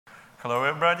Hello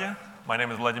everybody, my name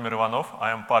is Vladimir Ivanov.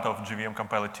 I am part of JVM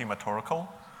compiler team at Oracle.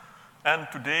 And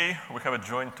today we have a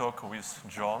joint talk with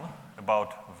John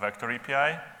about Vector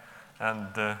API.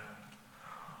 And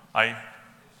I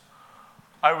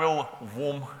will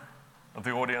warm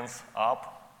the audience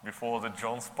up before the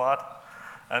John's part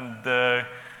and try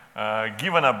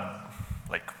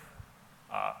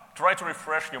to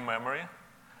refresh your memory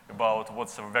about what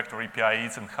the Vector API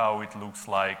is and how it looks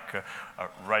like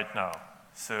right now.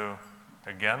 So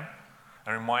again,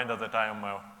 a reminder that I am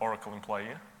an Oracle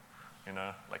employee in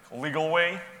a legal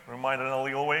way, reminder in a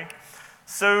legal way.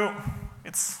 So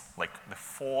it's like the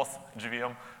fourth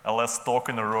JVM LS talk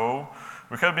in a row.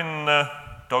 We have been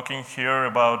talking here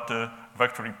about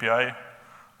Vector API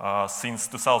since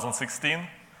 2016.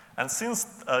 And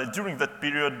since during that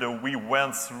period, we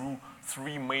went through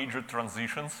three major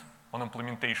transitions on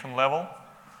implementation level.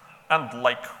 And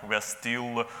we are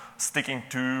still sticking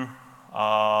to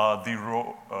the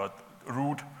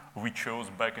route we chose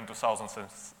back in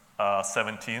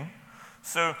 2017.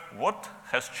 So what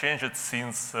has changed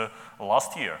since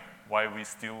last year? Why we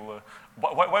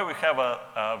have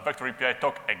a Vector API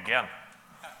talk again?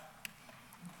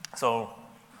 So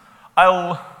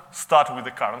I'll start with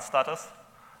the current status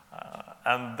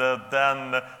and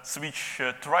then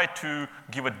try to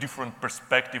give a different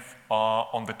perspective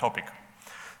on the topic.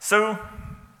 So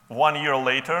 1 year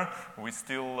later, we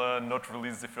still not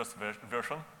released the first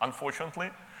version, unfortunately,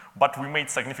 but we made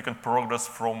significant progress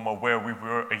from where we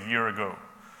were a year ago.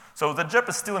 So the JEP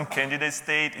is still in candidate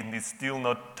state and is still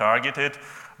not targeted,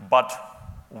 but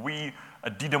we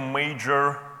did a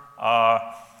major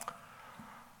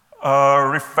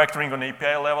refactoring on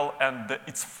API level, and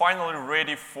it's finally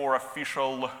ready for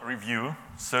official review.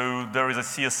 So there is a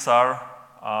CSR,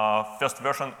 first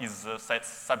version is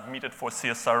submitted for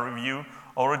CSR review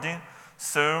already.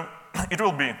 So it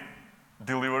will be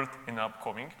delivered in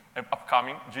upcoming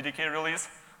JDK release,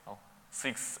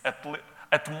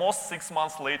 at most 6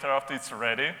 months later after it's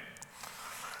ready.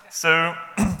 So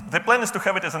the plan is to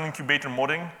have it as an incubator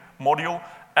module,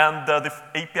 and the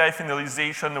API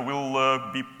finalization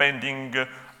will be pending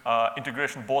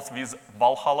integration both with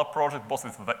Valhalla project, both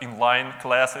with the inline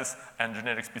classes and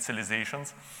generic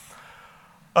specializations.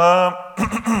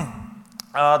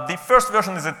 The first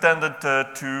version is intended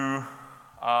to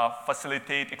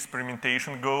facilitate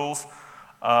experimentation goals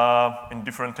in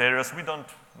different areas. We don't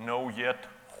know yet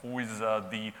who is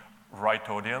the right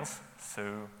audience,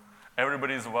 so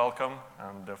everybody is welcome,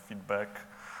 and the feedback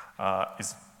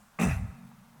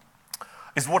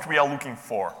is what we are looking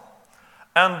for.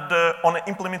 And on the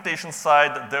implementation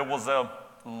side, there was a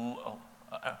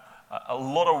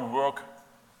lot of work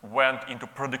went into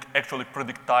actually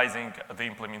productizing the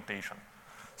implementation.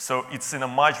 So it's in a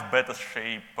much better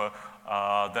shape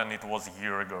than it was a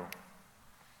year ago.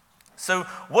 So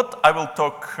what I will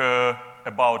talk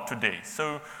about today.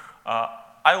 So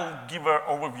I will give an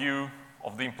overview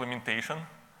of the implementation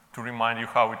to remind you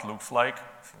how it looks like,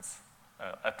 since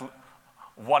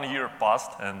 1 year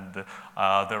passed and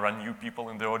there are new people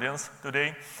in the audience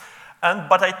today.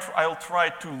 But I'll try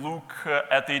to look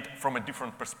at it from a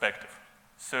different perspective.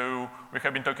 So we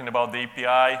have been talking about the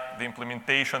API, the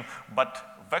implementation, but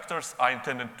vectors are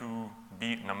intended to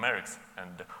be numerics.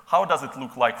 And how does it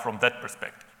look like from that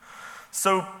perspective?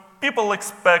 So people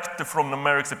expect from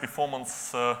numerics a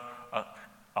performance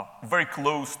very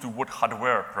close to what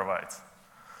hardware provides.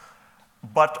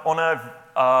 But on a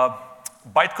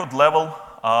bytecode level,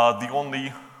 the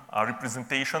only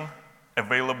representation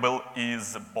available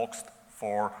is boxed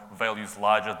for values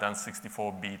larger than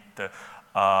 64-bit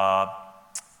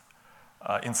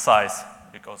in size,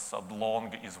 because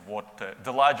long is what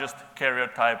the largest carrier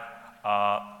type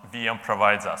VM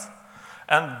provides us.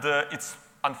 And it's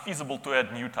unfeasible to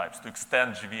add new types, to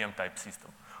extend JVM type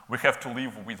system. We have to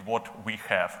live with what we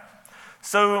have.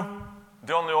 So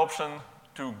the only option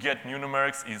to get new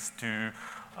numerics is to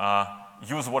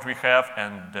use what we have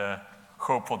and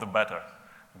hope for the better.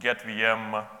 Get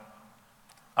VM,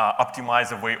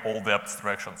 optimize away all the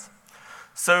abstractions.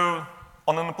 So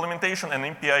on an implementation and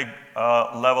API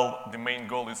level, the main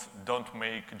goal is don't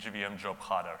make JVM job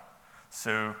harder.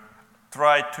 So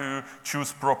try to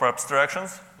choose proper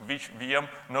abstractions, which VM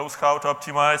knows how to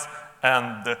optimize,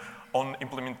 and on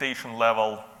implementation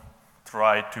level,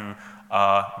 try to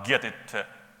get it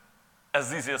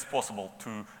as easy as possible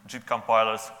to JIT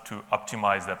compilers to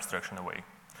optimize the abstraction away.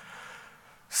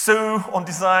 So on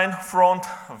design front,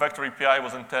 Vector API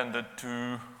was intended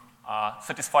to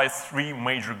satisfy three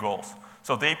major goals.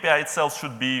 So the API itself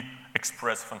should be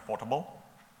expressive and portable.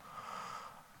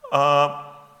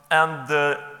 And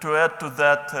to add to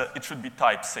that, it should be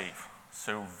type safe.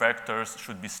 so vectors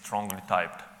should be strongly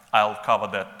typed. I'll cover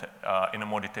that in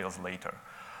more details later.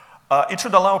 It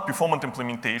should allow performant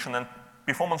implementation, and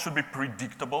performance should be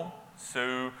predictable.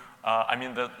 So, I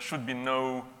mean, there should be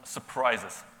no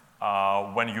surprises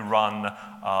when you run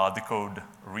the code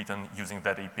written using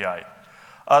that API.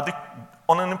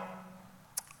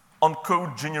 On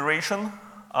code generation,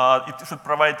 it should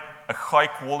provide a high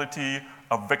quality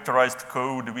vectorized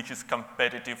code which is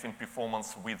competitive in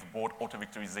performance with what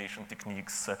auto-vectorization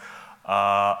techniques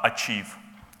achieve.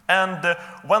 And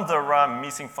when there are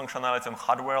missing functionality on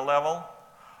hardware level,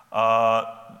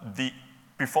 the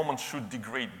performance should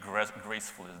degrade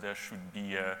gracefully. There should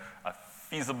be a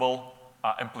feasible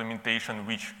implementation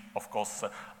which, of course,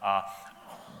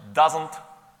 doesn't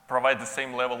provide the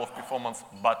same level of performance,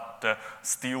 but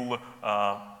still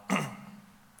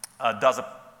does a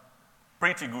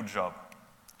pretty good job.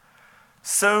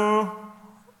 So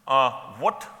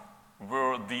what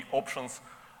were the options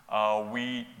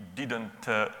we didn't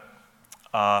took?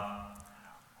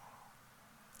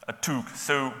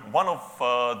 So one of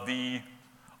the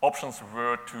options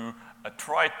were to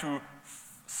try to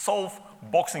solve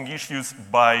boxing issues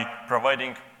by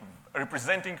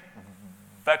representing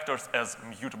vectors as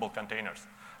mutable containers,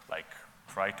 like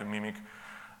try to mimic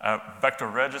a vector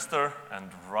register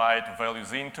and write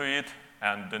values into it,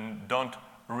 and then don't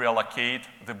reallocate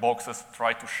the boxes,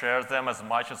 try to share them as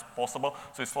much as possible.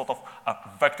 So it's sort of a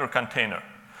vector container.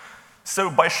 So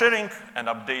by sharing and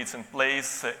updates in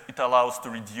place, it allows to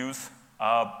reduce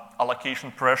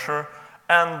allocation pressure,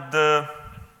 and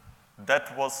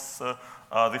that was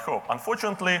the hope.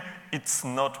 Unfortunately, it's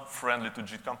not friendly to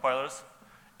JIT compilers.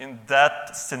 In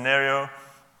that scenario,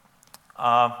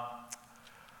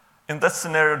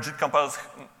 JIT compilers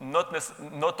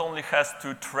not only has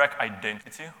to track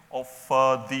identity of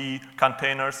the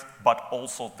containers, but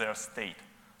also their state.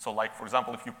 So like, for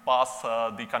example, if you pass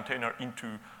the container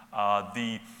into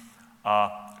the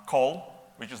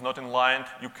call, which is not inlined,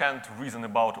 you can't reason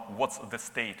about what's the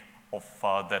state of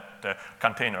that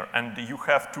container. And you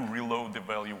have to reload the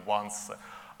value once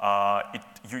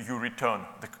you return,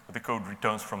 the code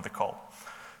returns from the call.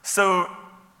 So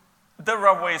there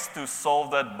are ways to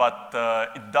solve that, but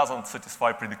it doesn't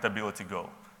satisfy predictability goal.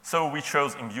 So we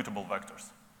chose immutable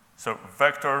vectors. So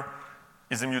vector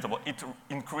is immutable. It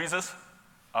increases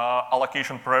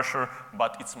allocation pressure,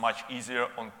 but it's much easier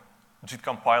on JIT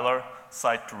compiler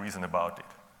side to reason about it.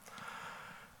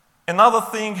 Another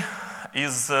thing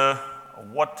is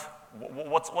what's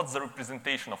the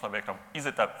representation of a vector? Is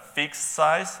it a fixed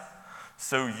size?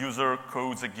 So user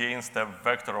codes against a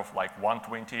vector of like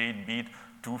 128-bit,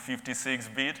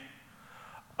 256-bit.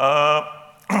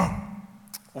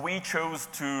 We chose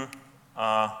to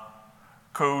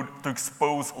code to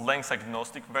expose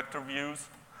length-agnostic vector views.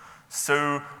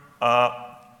 So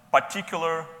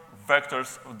particular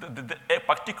vectors, a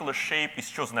particular shape is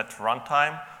chosen at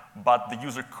runtime, but the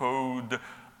user code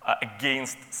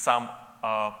against some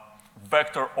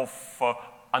vector of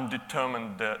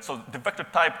undetermined, so the vector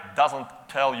type doesn't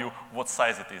tell you what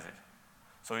size it is.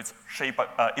 So it's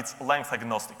it's length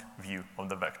agnostic view of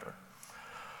the vector.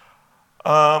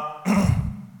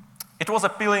 It was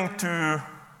appealing to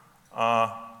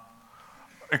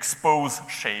expose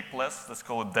shapeless, let's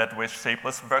call it that way,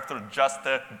 shapeless vector, just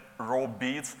raw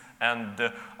bits, and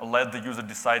let the user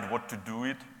decide what to do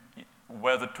it,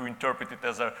 whether to interpret it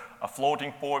as a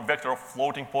floating point, vector of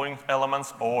floating point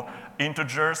elements or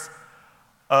integers.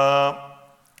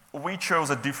 We chose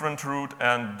a different route,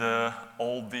 and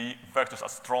all the vectors are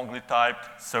strongly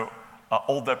typed, so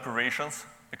all the operations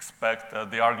expect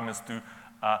the arguments to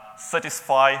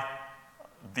satisfy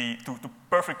to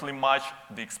perfectly match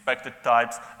the expected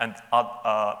types, and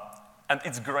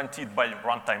it's guaranteed by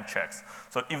runtime checks.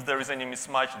 So if there is any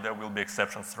mismatch, there will be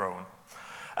exceptions thrown.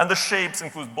 And the shapes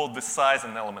include both the size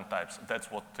and element types.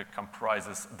 That's what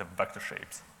comprises the vector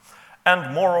shapes.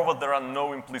 And moreover, there are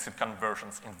no implicit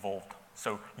conversions involved.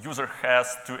 So user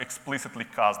has to explicitly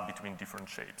cast between different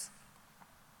shapes.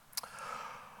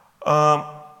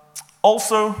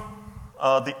 Also,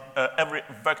 every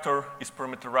vector is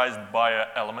parameterized by an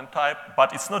element type,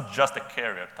 but it's not just a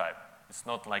carrier type. It's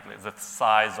not like the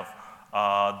size of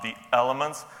the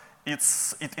elements.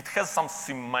 It has some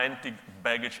semantic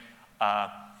baggage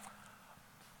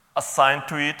assigned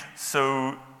to it,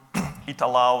 so it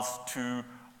allows to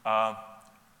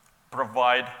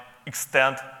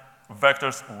extend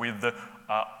vectors with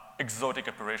exotic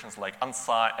operations like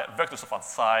vectors of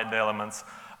unsigned elements,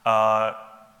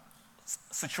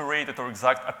 saturated or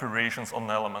exact operations on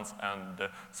elements, and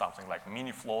something like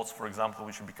mini floats, for example,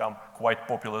 which have become quite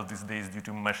popular these days due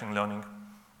to machine learning.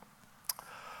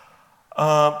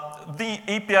 The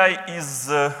API is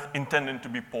intended to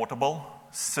be portable,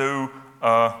 so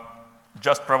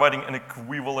just providing an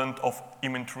equivalent of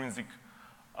intrinsic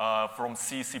from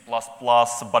C, C++,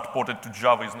 but ported to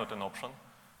Java is not an option.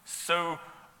 So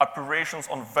operations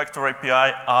on vector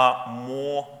API are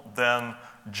more than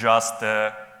just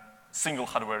a single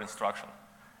hardware instruction.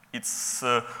 It's,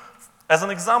 as an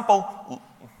example,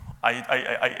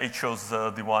 I chose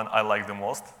the one I like the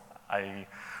most.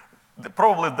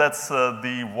 Probably that's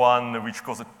the one which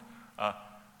caused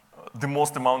the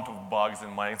most amount of bugs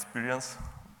in my experience.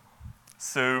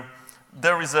 So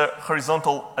there is a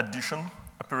horizontal addition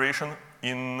operation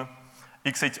on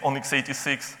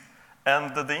x86,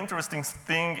 and the interesting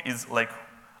thing is like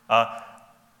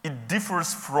it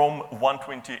differs from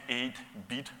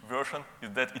 128-bit version is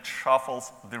that it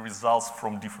shuffles the results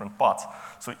from different parts.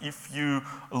 So if you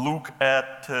look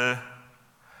at the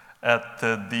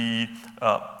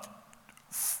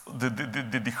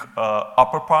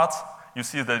upper parts, you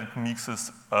see that it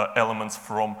mixes elements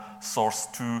from source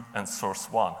 2 and source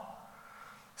 1.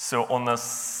 So on a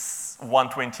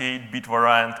 128-bit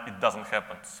variant, it doesn't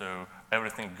happen. So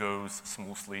everything goes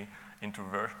smoothly into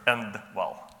version. And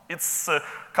well, it's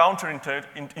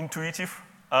counterintuitive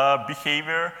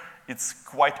behavior. It's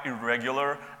quite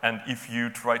irregular. And if you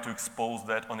try to expose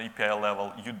that on API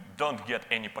level, you don't get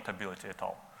any portability at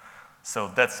all.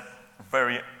 So that's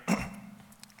very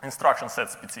instruction set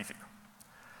specific.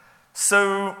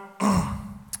 So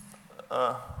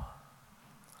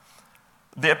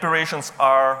the operations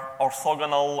are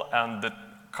orthogonal and it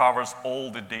covers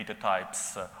all the data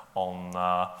types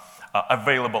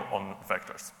available on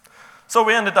vectors. So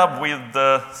we ended up with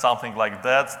something like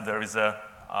that. There is a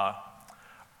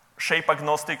shape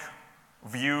agnostic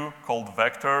view called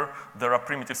vector. There are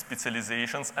primitive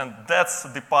specializations, and that's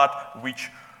the part which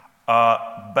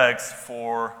begs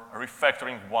for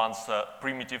refactoring once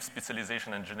primitive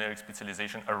specialization and generic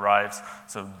specialization arrives.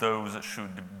 So those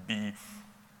should be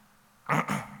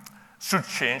should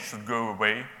change, should go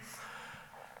away.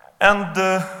 And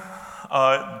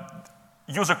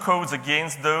user codes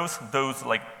against those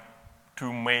like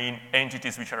two main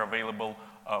entities which are available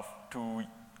to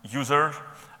users,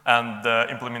 and the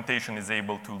implementation is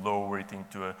able to lower it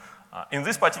into in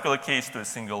this particular case, to a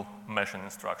single meshing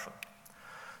instruction.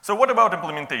 So what about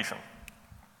implementation?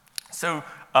 So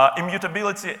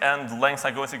immutability and length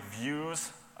agnostic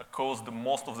views caused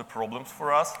most of the problems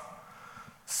for us.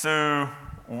 So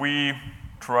we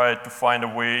tried to find a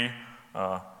way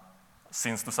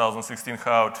since 2016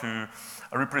 how to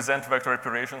represent vector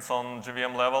operations on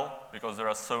JVM level, because there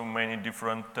are so many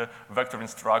different vector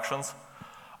instructions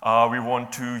we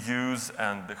want to use,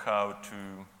 and how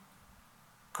to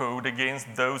code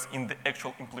against those in the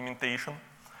actual implementation.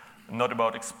 Not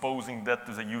about exposing that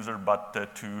to the user, but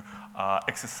to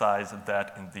exercise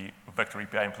that in the vector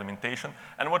API implementation,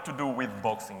 and what to do with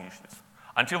boxing issues.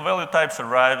 Until value types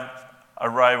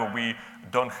arrive, we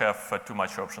don't have too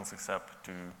much options except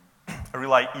to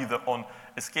rely either on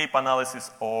escape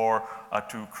analysis or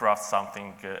to craft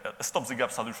something, stop the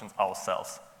gap solutions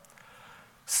ourselves.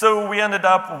 So we ended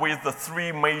up with the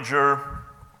three major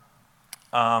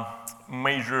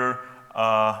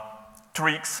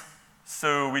tricks.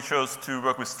 So we chose to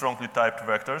work with strongly typed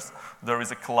vectors. There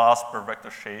is a class per vector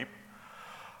shape.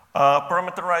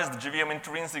 Parameterized JVM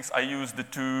intrinsics I used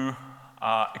to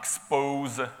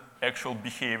expose actual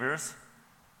behaviors,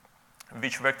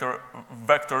 which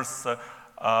vectors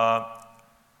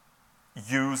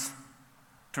use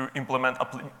to implement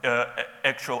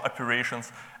actual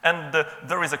operations. And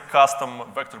there is a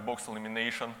custom vector box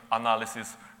elimination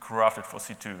analysis crafted for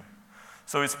C2.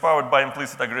 So it's powered by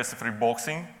implicit aggressive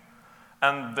reboxing.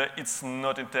 And it's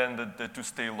not intended to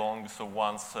stay long, so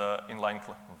once inline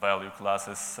value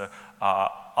classes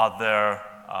are there,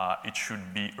 it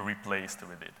should be replaced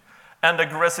with it. And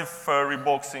aggressive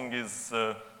reboxing is,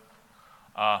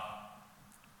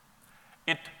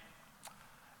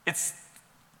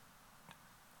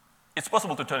 it's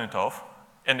possible to turn it off,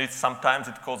 and sometimes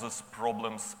it causes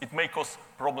problems. It may cause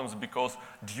problems because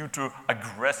due to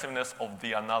aggressiveness of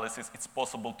the analysis, it's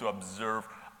possible to observe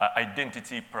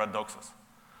identity paradoxes.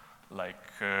 Like,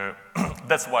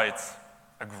 that's why it's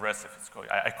aggressive.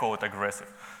 I call it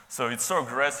aggressive. So it's so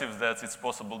aggressive that it's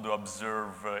possible to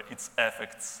observe its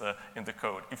effects in the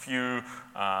code. If you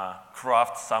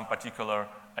craft some particular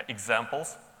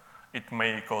examples, it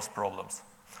may cause problems.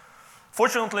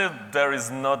 Fortunately, there is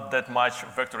not that much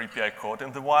vector API code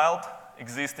in the wild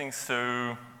existing,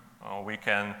 so we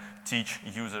can teach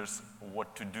users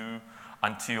what to do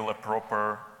until a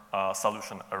proper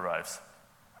solution arrives.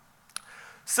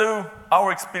 So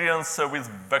our experience with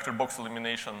vector box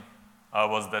elimination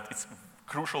was that it's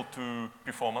crucial to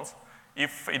performance.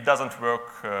 If it doesn't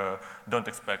work, don't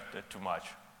expect too much.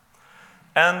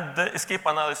 And the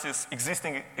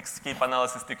existing escape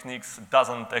analysis techniques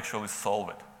doesn't actually solve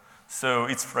it. So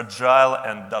it's fragile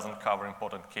and doesn't cover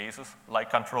important cases like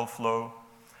control flow.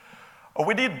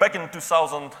 We did back in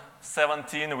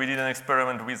 2017, we did an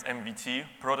experiment with MVT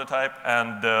prototype,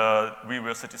 and we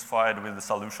were satisfied with the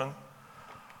solution.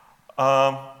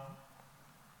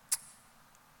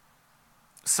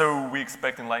 So we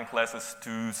expect inline classes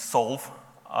to solve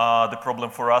the problem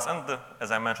for us, and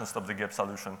as I mentioned, stop the gap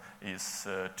solution is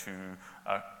to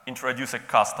introduce a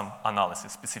custom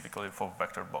analysis specifically for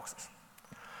vector boxes.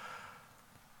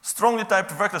 Strongly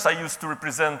typed vectors are used to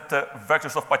represent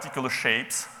vectors of particular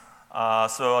shapes.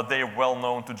 So they are well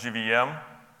known to JVM.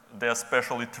 They are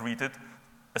specially treated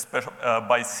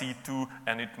by C2,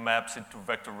 and it maps it to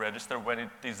vector register when it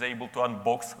is able to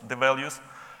unbox the values.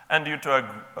 And due to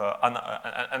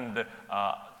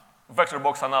vector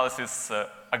box analysis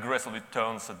aggressively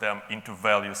turns them into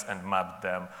values and map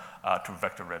them to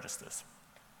vector registers.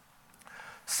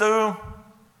 So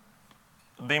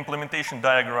the implementation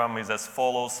diagram is as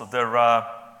follows. So there are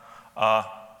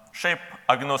shape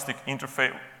agnostic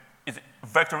interface,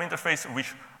 vector interface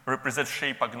which represents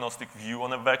shape agnostic view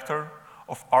on a vector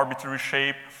of arbitrary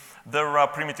shape. There are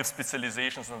primitive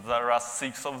specializations, and there are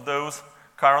 6 of those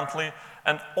currently,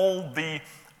 and all the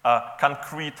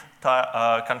concrete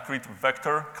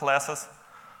vector classes,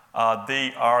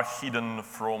 they are hidden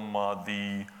from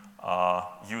the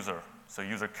user, so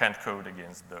user can't code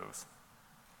against those.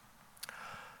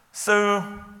 So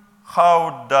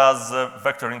how does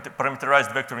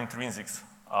parameterized vector intrinsics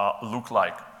look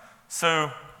like?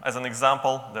 So as an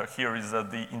example, here is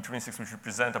the intrinsics which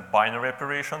represent a binary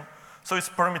operation. So it's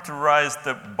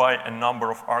parameterized by a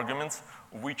number of arguments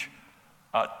which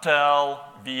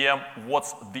tell VM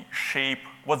what's the shape,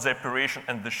 what's the operation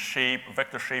and the shape,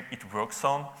 vector shape it works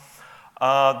on.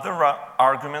 There are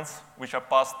arguments which are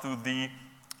passed to the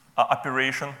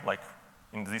operation, like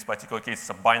in this particular case, it's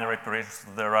a binary operation, so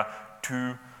there are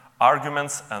 2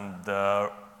 arguments, and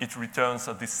it returns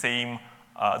the same,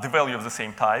 the value of the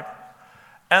same type.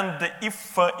 And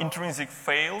if intrinsic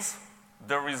fails,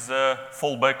 there is a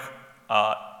fallback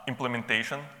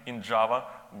implementation in Java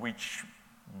which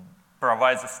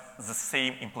provides the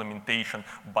same implementation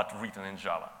but written in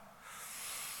Java.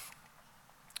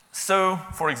 So,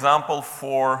 for example,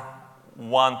 for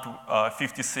 1 to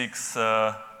 56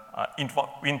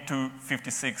 into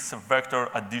 56 vector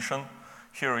addition,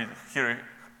 here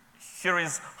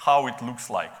is how it looks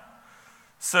like.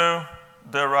 So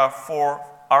there are 4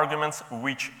 arguments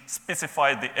which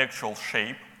specify the actual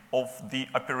shape of the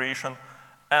operation,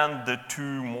 and the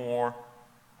 3 more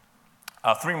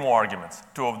arguments.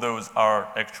 2 of those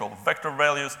are actual vector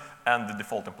values and the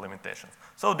default implementation.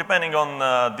 So depending on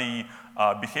the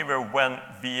behavior, when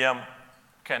VM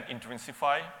can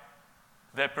intrinsify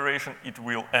the operation, it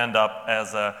will end up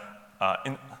as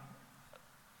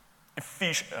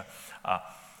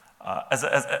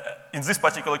in this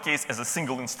particular case, as a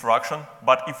single instruction.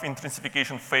 But if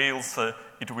intrinsification fails,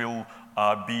 it will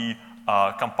be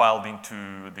compiled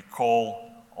into the call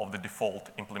of the default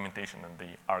implementation, and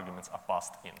the arguments are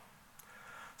passed in.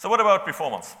 So what about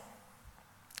performance?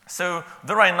 So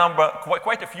there are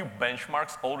quite a few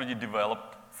benchmarks already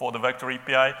developed for the vector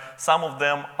API. Some of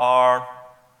them are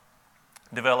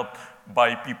developed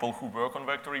by people who work on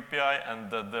vector API,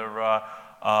 and there are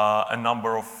a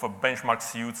number of benchmark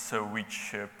suits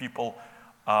which people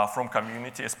from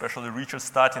community, especially Richard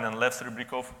Statin and Lev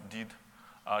Serebrikov, did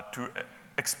to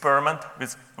experiment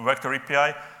with vector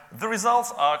API. The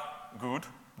results are good.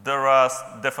 There are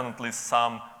definitely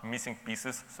some missing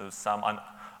pieces, so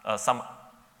some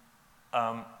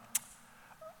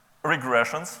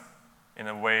regressions in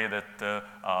a way that the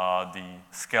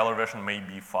scalar version may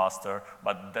be faster,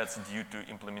 but that's due to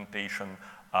implementation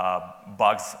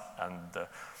bugs. And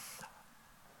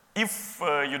if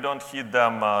you don't hit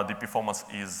them, the performance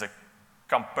is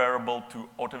comparable to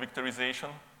auto-vectorization,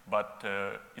 but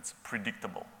it's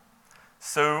predictable.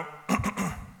 So,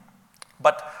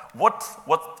 but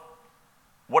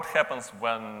what happens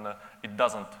when it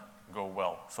doesn't go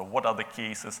well? So what are the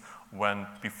cases when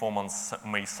performance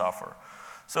may suffer?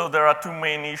 So there are 2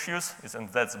 main issues, and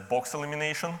that's box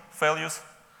elimination failures.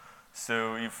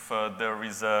 So if there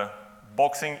is a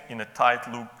boxing in a tight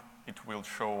loop, it will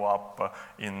show up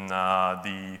in on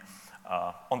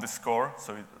the score.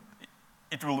 So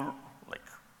it will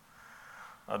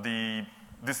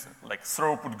this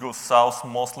throughput goes south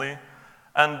mostly,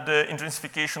 and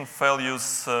intrinsification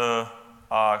failures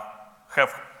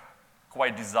have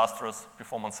quite disastrous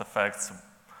performance effects.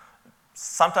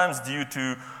 sometimes due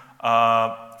to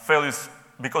failures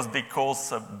because they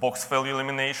cause box failure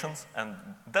eliminations, and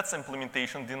that's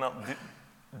implementation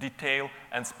detail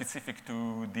and specific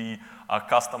to the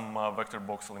custom vector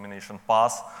box elimination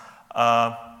pass.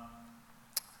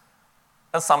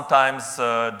 And sometimes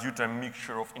due to a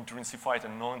mixture of intrinsified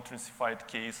and non-intrinsified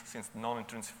case, since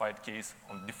non-intrinsified case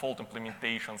on default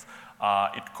implementations,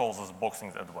 it causes boxing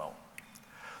as well.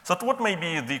 So what may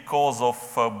be the cause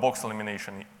of box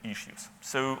elimination issues?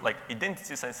 So like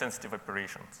identity sensitive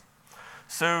operations.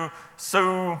 So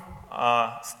the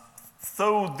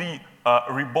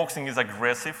reboxing is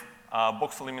aggressive,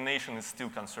 box elimination is still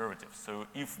conservative. So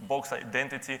if box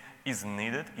identity is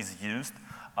needed, is used,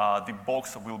 the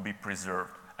box will be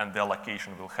preserved and the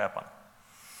allocation will happen.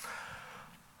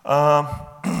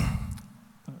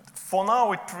 For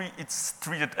now, it's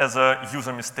treated as a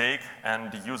user mistake,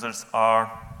 and the users are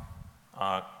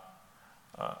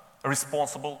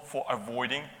responsible for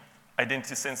avoiding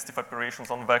identity-sensitive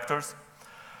operations on vectors.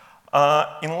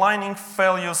 Inlining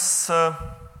failures,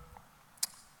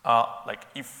 like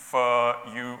if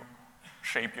you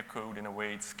shape your code in a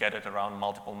way it's scattered around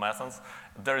multiple methods,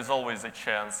 there is always a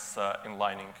chance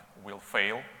inlining will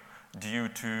fail due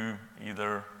to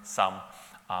either some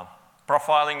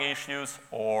profiling issues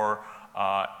or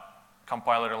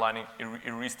compiler aligning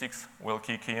heuristics will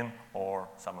kick in, or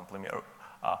some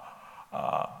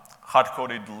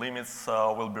hard-coded limits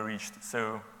will be reached.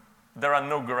 So there are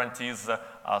no guarantees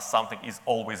something is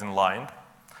always inlined.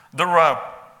 There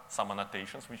are some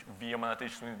annotations, VM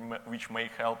annotations, which may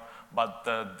help, but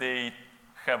they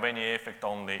have any effect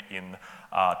only in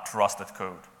trusted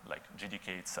code, like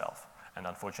GDK itself, and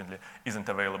unfortunately isn't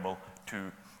available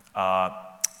to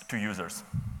users.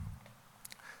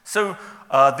 So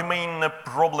the main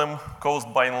problem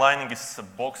caused by inlining is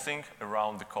boxing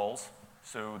around the calls.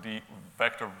 So the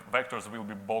vectors will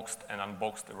be boxed and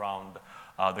unboxed around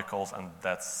the calls, and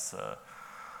that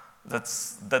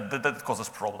causes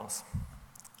problems.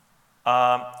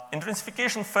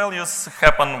 Intrinsification failures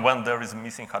happen when there is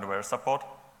missing hardware support.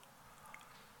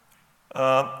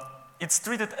 It's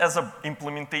treated as an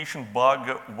implementation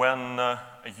bug when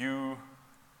you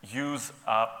use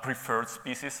preferred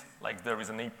species, like there is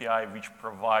an API which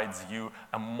provides you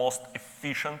a most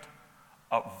efficient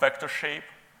vector shape,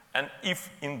 and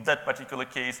if in that particular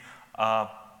case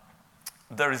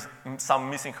there is some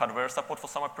missing hardware support for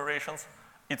some operations,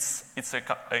 it's an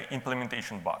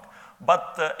implementation bug.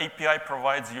 But the API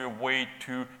provides you a way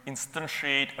to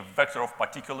instantiate a vector of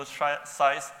particular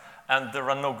size, and there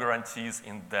are no guarantees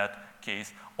in that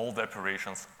case. All the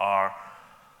operations are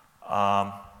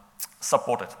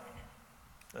supported.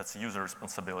 That's user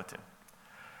responsibility.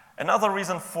 Another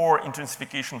reason for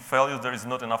intrinsification failure, there is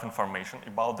not enough information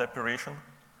about the operation.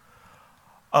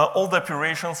 All the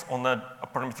operations on the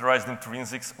parameterized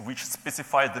intrinsics which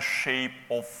specify the shape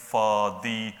of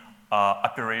the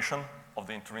operation of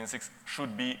the intrinsics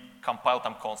should be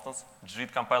compile-time constants.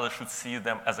 JIT compiler should see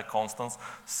them as a constants,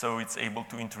 so it's able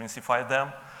to intrinsify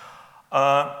them.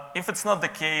 If it's not the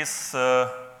case,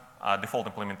 default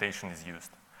implementation is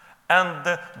used.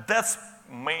 And that's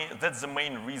the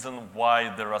main reason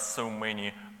why there are so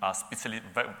many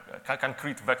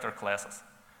concrete vector classes,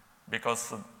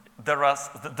 because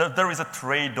there is a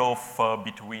trade-off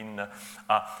between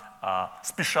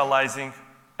specialize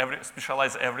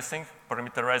everything,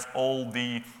 parameterize all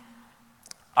the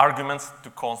arguments to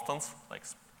constants, like,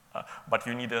 but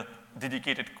you need a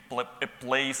dedicated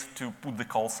place to put the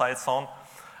call sites on,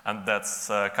 and that's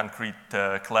concrete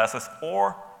classes,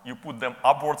 or you put them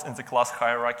upwards in the class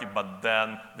hierarchy, but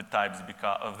then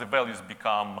the values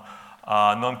become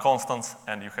non-constants,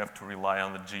 and you have to rely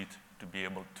on the JIT to be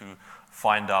able to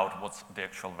find out what's the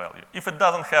actual value. If it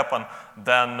doesn't happen,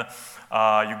 then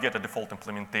you get a default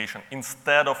implementation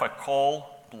instead of a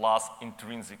call plus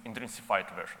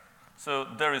intrinsified version. So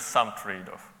there is some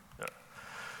trade-off there.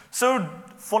 So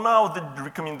for now, the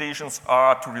recommendations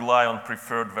are to rely on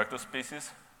preferred vector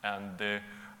spaces, and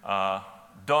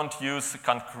don't use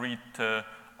concrete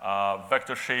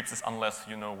vector shapes unless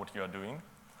you know what you are doing.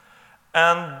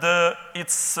 And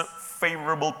it's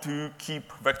favorable to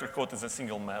keep vector code as a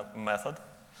single method.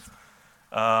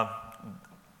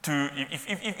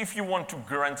 If you want to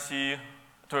guarantee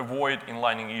to avoid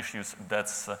inlining issues,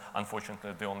 that's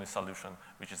unfortunately the only solution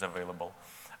which is available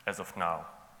as of now.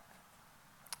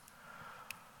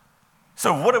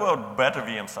 So what about better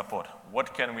VM support?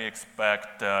 What can we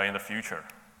expect in the future?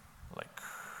 Like,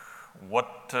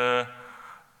 what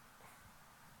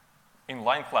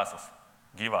inline classes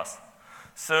give us?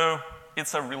 So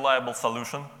it's a reliable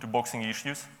solution to boxing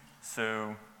issues.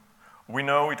 So we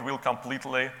know it will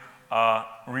completely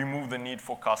remove the need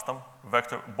for custom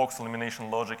vector box elimination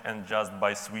logic, and just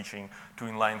by switching to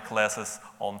inline classes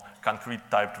on concrete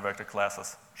typed vector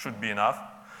classes should be enough.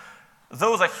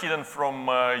 Those are hidden from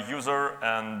user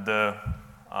and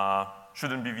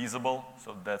shouldn't be visible,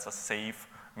 so that's a safe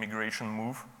migration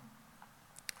move.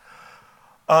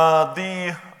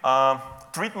 The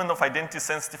treatment of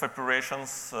identity-sensitive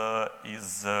operations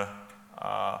is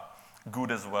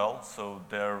good as well, so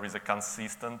there is a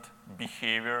consistent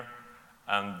behavior,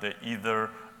 and either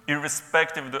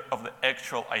irrespective of the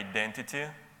actual identity,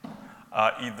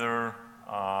 either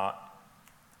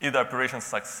operation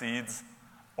succeeds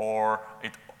or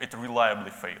it reliably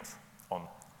fails on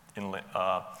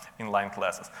inline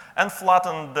classes. And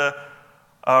flattened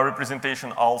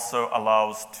representation also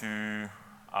allows to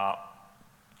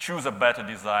choose a better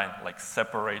design, like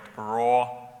separate raw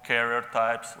carrier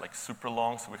types, like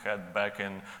superlongs we had back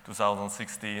in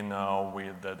 2016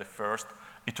 with the first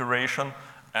iteration,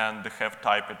 and have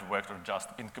typed vector just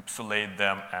encapsulate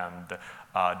them and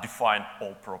define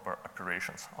all proper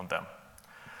operations on them.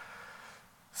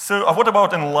 So what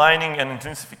about inlining and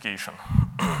intensification?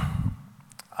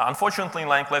 Unfortunately,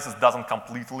 inline classes doesn't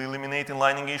completely eliminate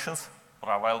inlining issues.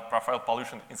 Profile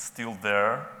pollution is still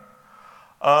there.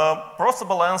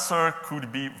 Possible answer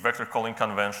could be vector calling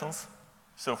conventions.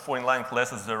 So for inline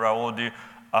classes, there are already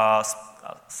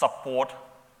support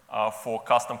for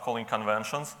custom calling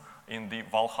conventions in the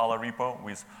Valhalla repo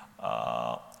with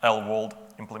LWorld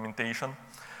implementation.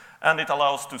 And it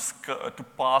allows to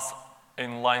pass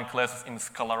inline classes in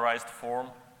scalarized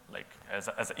form, like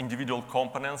as individual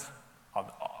components,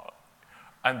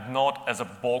 and not as a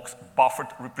box buffered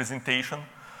representation.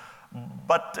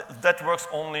 But that works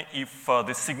only if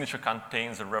the signature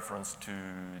contains a reference to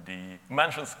the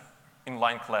mentions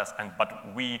inline class,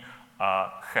 but we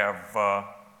have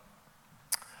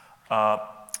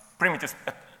primitives.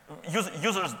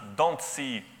 Users don't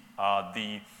see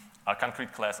the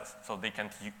concrete classes, so they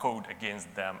can't code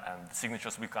against them, and the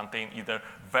signatures will contain either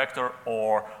vector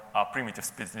or primitive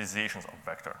specializations of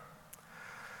vector.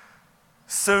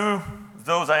 So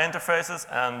those are interfaces,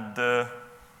 and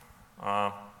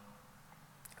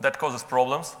that causes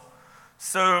problems.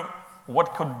 So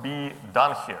what could be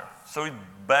done here? So it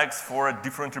begs for a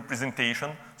different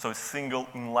representation, so a single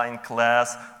inline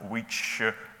class which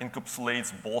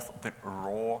encapsulates both the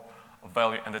raw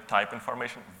value and the type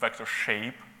information, vector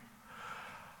shape.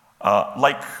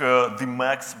 Like the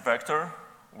max vector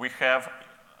we have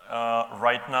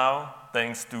right now,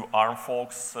 thanks to ARM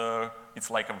folks, it's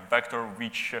like a vector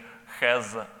which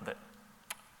has the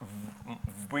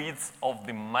width of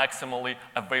the maximally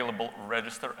available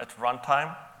register at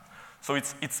runtime. So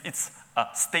it's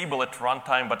stable at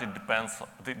runtime, but it depends,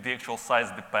 the actual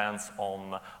size depends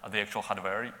on the actual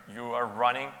hardware you are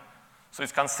running. So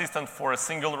it's consistent for a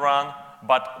single run,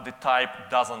 but the type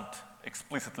doesn't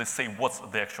explicitly say what's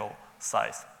the actual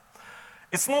size.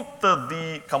 It's not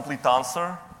the complete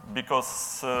answer,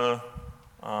 because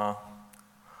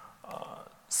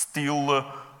still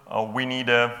we need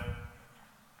a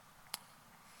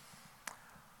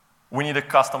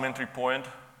custom entry point,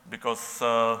 because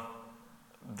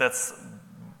that's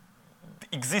the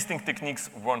existing techniques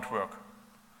won't work.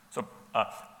 So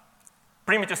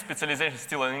primitive specialization is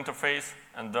still an interface,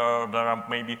 and there are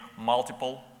maybe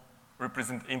multiple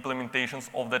implementations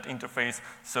of that interface,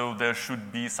 so there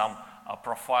should be some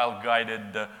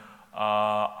profile-guided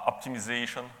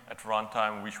optimization at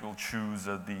runtime, which will choose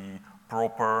the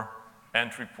proper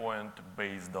entry point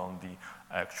based on the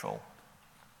actual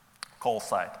call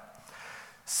site.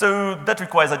 So that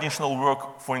requires additional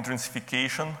work for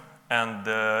intensification, and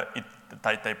the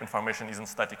type information isn't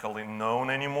statically known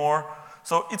anymore.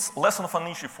 So it's less of an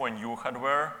issue for new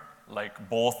hardware, like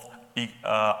both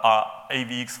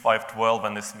AVX512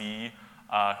 and SVE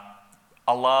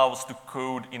allows to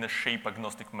code in a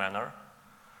shape-agnostic manner.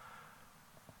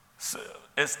 So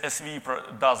SVE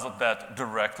does that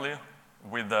directly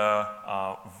with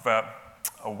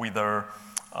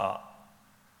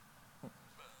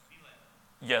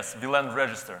yes, VLAN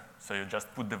register. So you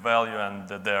just put the value and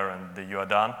there, and you are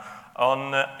done.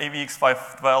 On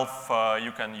AVX512,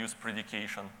 you can use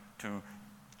predication to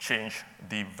change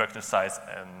the vector size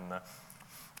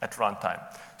at runtime.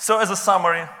 So as a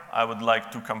summary, I would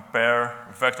like to compare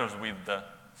vectors with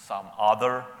some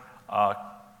other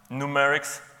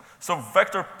numerics. So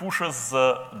vector pushes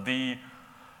the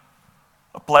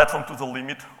platform to the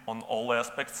limit on all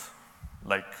aspects.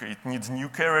 Like it needs new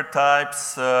carrier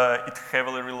types, it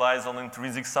heavily relies on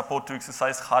intrinsic support to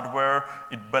exercise hardware,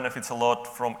 it benefits a lot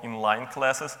from inline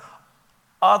classes.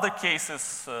 Other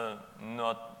cases,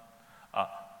 not.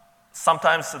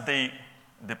 Sometimes they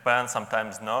depends,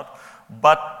 sometimes not.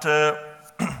 But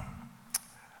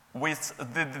with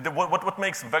what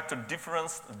makes vector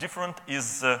different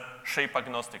is shape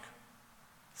agnostic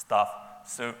stuff.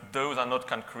 So those are not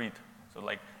concrete. So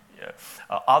like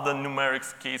other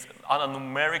numerics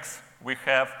we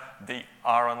have, they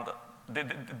aren't.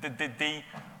 They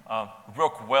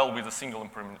work well with a single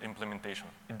implementation.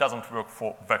 It doesn't work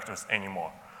for vectors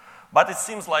anymore. But it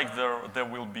seems like there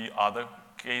will be other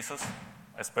cases,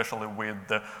 especially with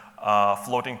the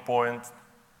floating point,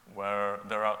 where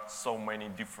there are so many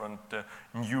different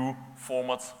new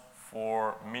formats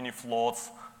for mini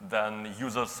floats, then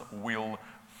users will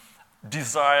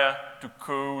desire to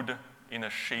code in a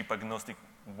shape agnostic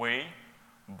way,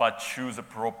 but choose a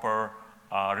proper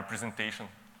representation,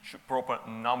 proper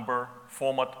number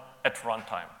format at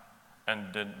runtime,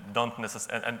 and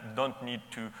don't need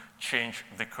to change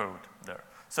the code there.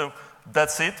 So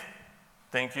that's it.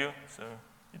 Thank you. So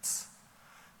it's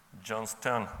John's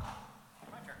turn.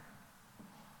 My turn.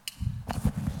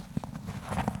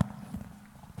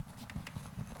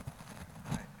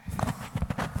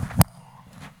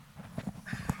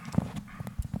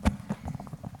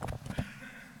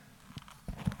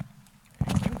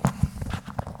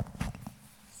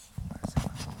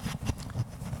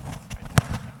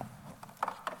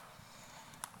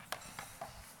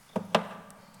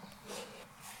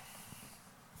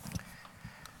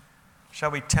 Shall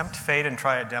we tempt fate and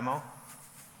try a demo?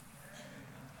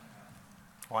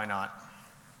 Why not?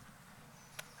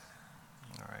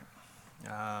 All right.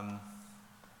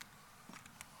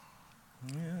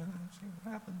 Yeah, see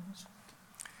what happens.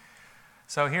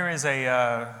 So here is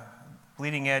a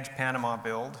bleeding edge Panama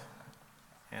build.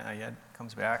 And yeah, it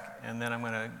comes back. And then I'm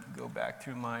going to go back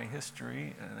through my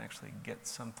history and actually get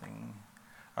something.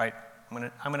 All right, I'm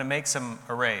going to make some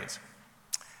arrays.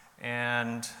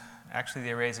 And actually,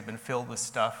 the arrays have been filled with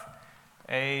stuff.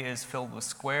 A is filled with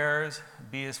squares.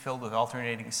 B is filled with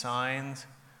alternating signs.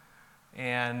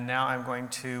 And now I'm going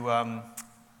to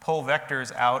pull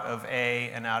vectors out of A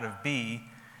and out of B,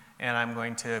 and I'm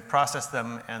going to process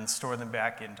them and store them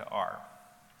back into R.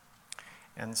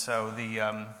 And so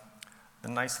the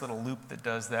nice little loop that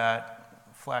does that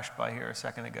flashed by here a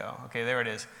second ago. Okay, there it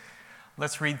is.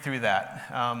 Let's read through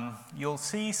that. You'll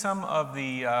see some of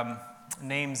the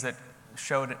names that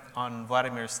showed on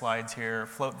Vladimir's slides here.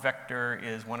 Float vector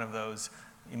is one of those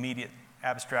immediate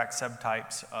abstract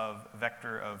subtypes of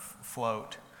vector of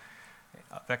float,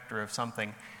 vector of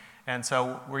something. And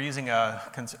so we're using a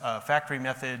factory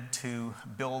method to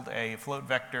build a float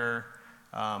vector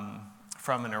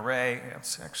from an array.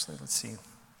 Actually, let's see.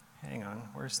 Hang on.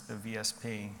 Where's the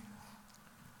VSP?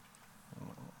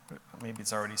 Maybe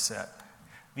it's already set.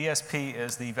 VSP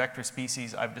is the vector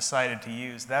species I've decided to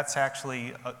use. That's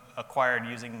actually acquired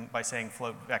by saying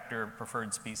float vector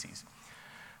preferred species.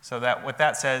 So what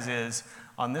that says is,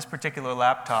 on this particular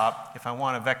laptop, if I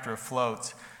want a vector of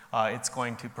floats, it's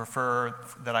going to prefer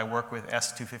that I work with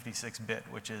S256-bit,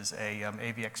 which is a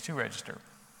AVX2 register.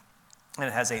 And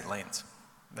it has 8 lanes.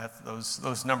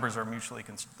 Those numbers are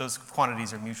those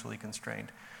quantities are mutually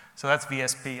constrained. So that's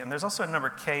VSP. And there's also a number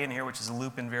K in here, which is a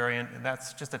loop invariant, and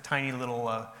that's just a tiny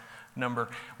little number.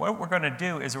 What we're going to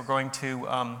do is we're going to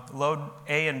load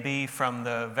A and B from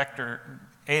the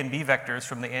A and B vectors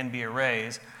from the A and B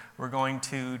arrays. We're going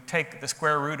to take the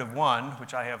square root of 1,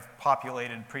 which I have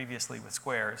populated previously with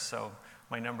squares, so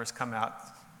my numbers come out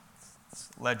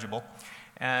legible.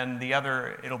 And the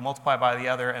other, it'll multiply by the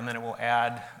other, and then it will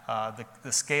add the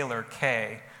scalar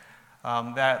K.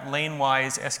 That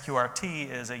lane-wise SQRT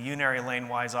is a unary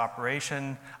lane-wise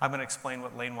operation. I'm going to explain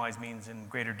what lane-wise means in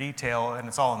greater detail, and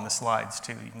it's all in the slides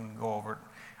too. You can go over it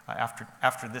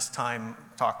after this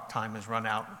talk time has run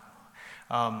out.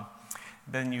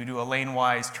 Then you do a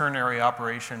lane-wise ternary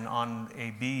operation on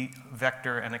a B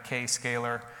vector and a K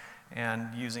scalar,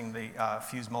 and using the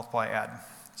fuse multiply add.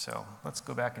 So let's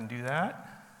go back and do that.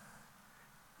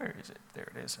 Where is it?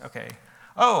 There it is. Okay.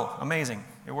 Oh, amazing.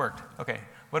 It worked. Okay.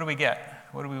 What do we get?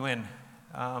 What do we win?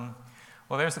 Well,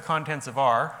 there's the contents of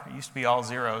R. It used to be all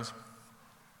zeros.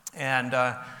 And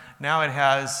now it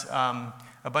has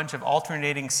a bunch of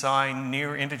alternating sign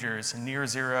near integers, near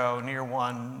 0, near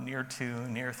 1, near 2,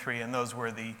 near 3, and those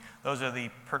are the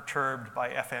perturbed by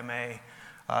FMA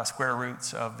square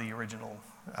roots of the original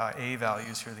A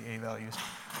values, here are the A values.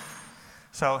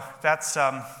 So that's,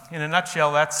 in a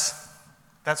nutshell, that's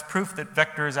proof that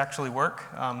vectors actually work.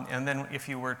 And then if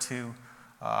you were to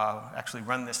actually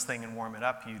run this thing and warm it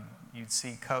up, you'd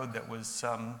see code that was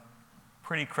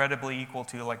pretty credibly equal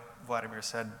to, like Vladimir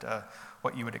said,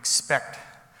 what you would expect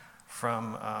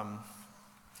from a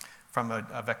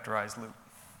vectorized loop.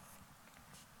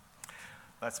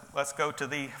 let's go to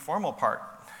the formal part.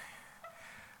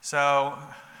 So,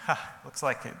 looks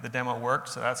like the demo worked,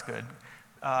 so that's good.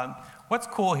 What's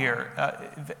cool here?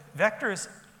 Vectors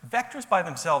by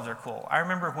themselves are cool. I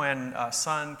remember when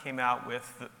Sun came out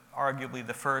with arguably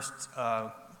the first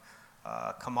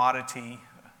commodity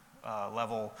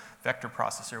level vector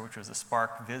processor, which was the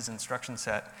Spark Viz instruction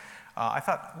set. I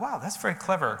thought, wow, that's very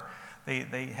clever.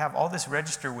 They have all this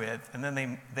register width, and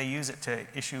then they use it to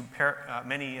issue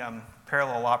many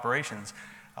parallel operations.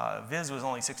 Viz was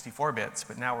only 64 bits,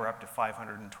 but now we're up to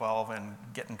 512 and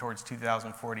getting towards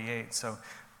 2048. So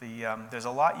there's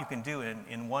a lot you can do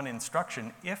in one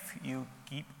instruction if you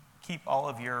keep all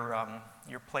of your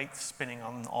plates spinning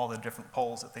on all the different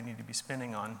poles that they need to be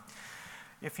spinning on.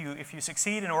 If you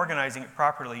succeed in organizing it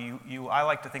properly, I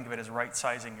like to think of it as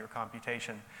right-sizing your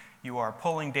computation. You are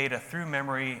pulling data through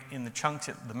memory in the chunks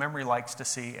that the memory likes to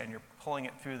see, and you're pulling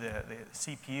it through the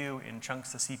CPU in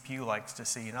chunks the CPU likes to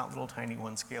see, not little tiny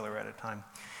one scalar at a time.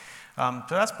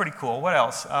 So that's pretty cool. What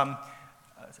else?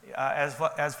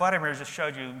 As Vladimir just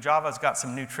showed you, Java's got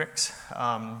some new tricks.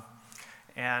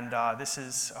 This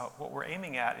is what we're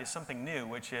aiming at is something new,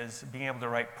 which is being able to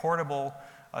write portable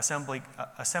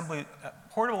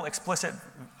portable explicit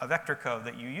vector code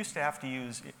that you used to have to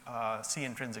use C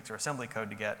intrinsics or assembly code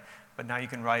to get, but now you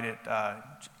can write it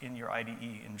in your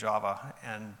IDE in Java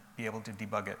and be able to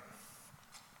debug it.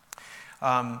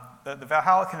 The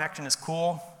Valhalla connection is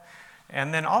cool.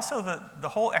 And then also the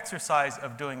whole exercise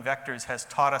of doing vectors has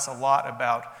taught us a lot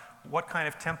about what kind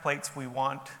of templates we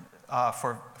want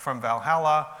from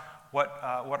Valhalla,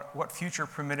 what future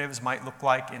primitives might look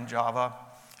like in Java.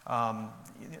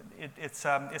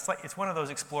 It's one of those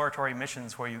exploratory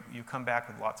missions where you come back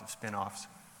with lots of spin-offs.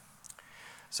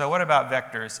 So what about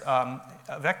vectors?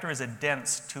 A vector is a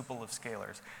dense tuple of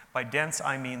scalars. By dense,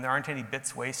 I mean there aren't any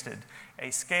bits wasted. A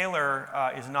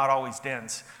scalar is not always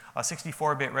dense. A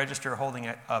 64-bit register holding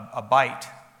a byte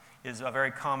is a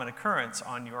very common occurrence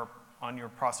on your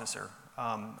processor,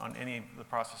 on any of the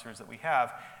processors that we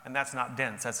have, and that's not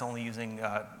dense. That's only using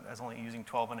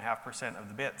 12.5% of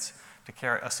the bits to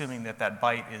carry, assuming that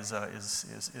byte is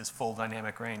full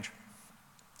dynamic range.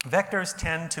 Vectors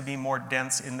tend to be more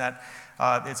dense in that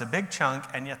it's a big chunk,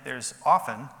 and yet there's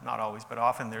often, not always, but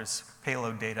often there's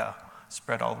payload data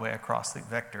spread all the way across the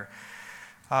vector.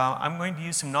 I'm going to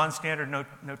use some non-standard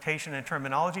notation and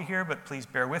terminology here, but please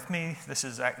bear with me. This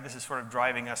is sort of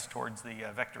driving us towards the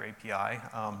vector API.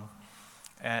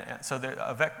 So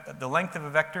the length of a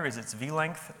vector is its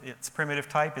v-length. Its primitive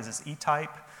type is its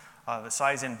e-type. The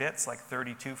size in bits, like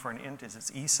 32 for an int, is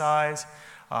its e-size.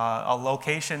 A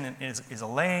location is a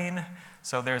lane.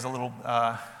 So there's a little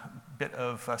bit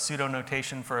of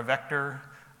pseudo-notation for a vector.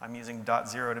 I'm using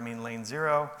 .0 to mean lane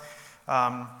 0.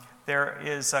 There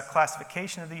is a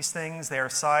classification of these things. They are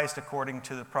sized according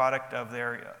to the product of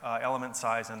their element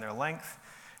size and their length.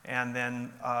 And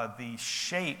then the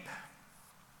shape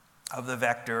of the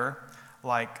vector,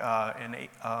 like an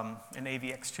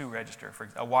AVX2 register, for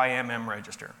a YMM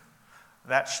register.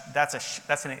 That's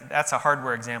a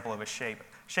hardware example of a shape.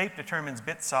 Shape determines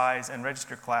bit size and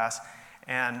register class,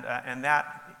 and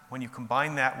that, when you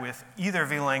combine that with either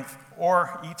v-length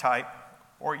or e-type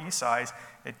or e-size,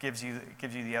 it gives you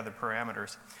the other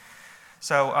parameters.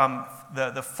 So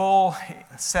the full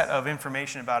set of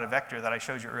information about a vector that I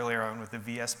showed you earlier on with the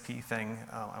VSP thing,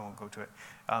 I won't go to it,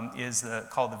 is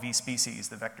called the v-species,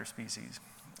 the vector species.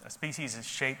 A species is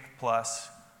shape plus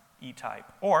e-type,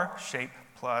 or shape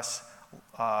plus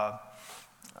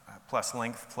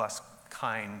length plus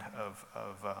kind of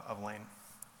lane,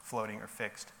 floating or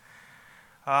fixed.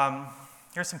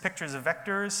 Here's some pictures of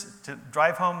vectors. To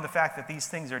drive home the fact that these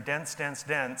things are dense, dense,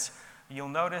 dense, you'll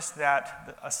notice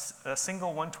that a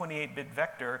single 128-bit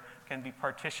vector can be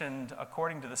partitioned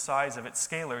according to the size of its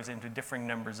scalars into differing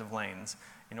numbers of lanes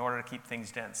in order to keep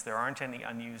things dense. There aren't any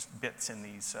unused bits in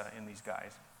these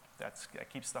guys. That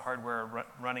keeps the hardware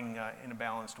running in a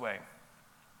balanced way.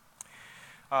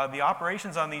 The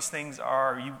operations on these things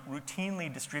are routinely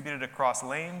distributed across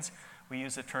lanes. We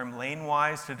use the term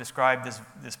lane-wise to describe this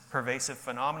pervasive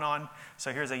phenomenon.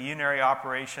 So here's a unary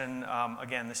operation.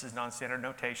 Again, this is non-standard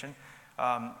notation.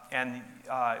 The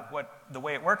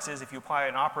way it works is if you apply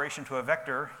an operation to a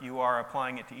vector, you are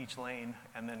applying it to each lane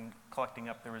and then collecting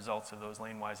up the results of those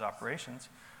lane-wise operations.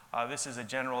 This is a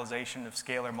generalization of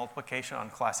scalar multiplication on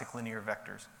classic linear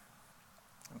vectors.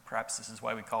 And perhaps this is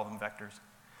why we call them vectors.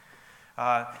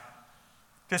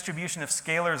 Distribution of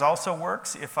scalars also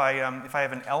works. If I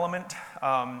have an element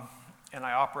and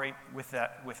I operate with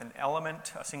an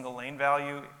element, a single lane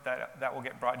value, that will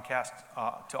get broadcast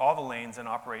to all the lanes and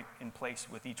operate in place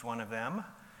with each one of them.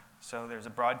 So there's a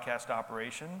broadcast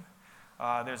operation.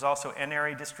 There's also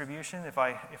n-ary distribution. If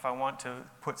I want to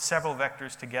put several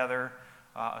vectors together,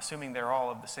 assuming they're all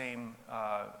of the same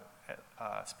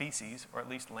species, or at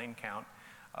least lane count,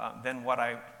 then what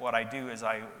I do is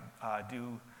I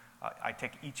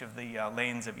take each of the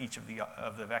lanes of each of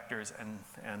the vectors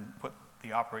and put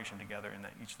the operation together in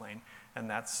each lane, and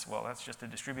that's just a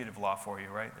distributive law for you,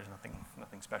 right? There's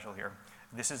nothing special here.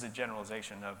 This is a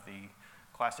generalization of the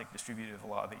classic distributive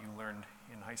law that you learned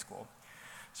in high school.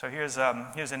 So here's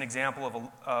an example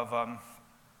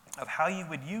of how you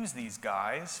would use these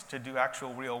guys to do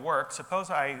actual real work. Suppose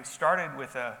I started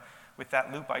with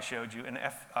that loop I showed you, an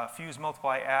fuse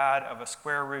multiply add of a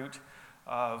square root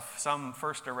of some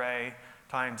first array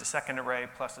times a second array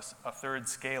plus a third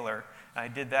scalar. And I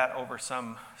did that over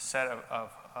some set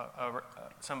of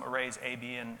some arrays A,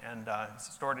 B, and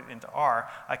stored it into R.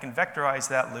 I can vectorize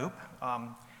that loop.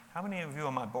 How many of you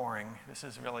am I boring? This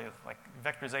is really like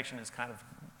vectorization is kind of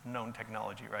known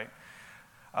technology, right?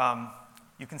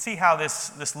 You can see how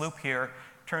this loop here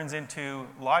turns into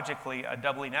logically a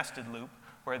doubly nested loop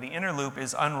where the inner loop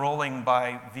is unrolling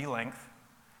by v length,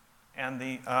 and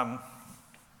the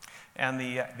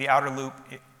outer loop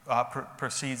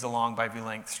proceeds along by v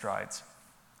length strides.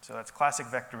 So that's classic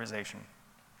vectorization.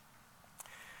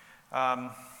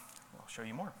 I'll show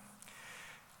you more.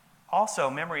 Also,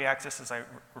 memory access, as I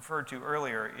referred to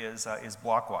earlier, is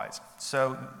blockwise.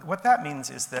 So what that means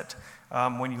is that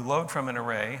when you load from an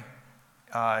array,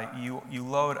 you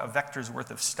load a vector's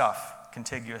worth of stuff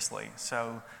contiguously.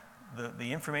 So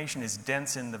the information is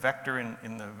dense in the vector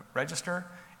in the register.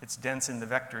 It's dense in the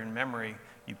vector in memory.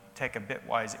 You take a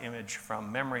bitwise image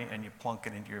from memory and you plunk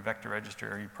it into your vector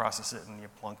register, or you process it and you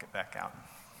plunk it back out.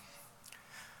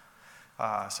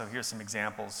 So here's some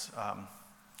examples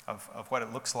of what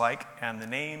it looks like. And the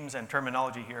names and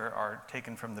terminology here are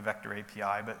taken from the vector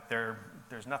API, but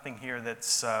there's nothing here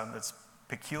that's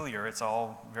peculiar. It's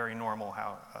all very normal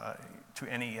to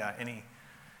any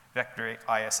vector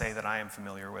ISA that I am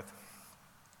familiar with.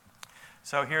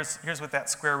 So here's what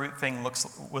that square root thing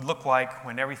would look like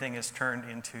when everything is turned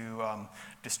into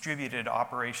distributed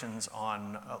operations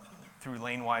through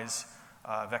lane-wise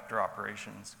vector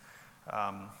operations.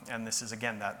 And this is,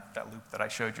 again, that loop that I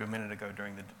showed you a minute ago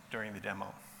during the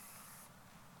demo.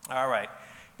 All right.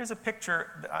 Here's a picture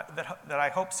that I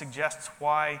hope suggests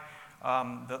why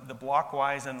the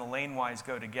blockwise and the lane-wise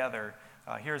go together.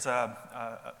 Here's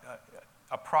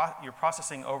you're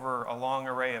processing over a long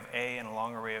array of A and a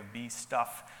long array of B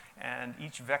stuff, and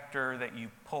each vector that you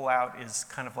pull out is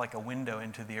kind of like a window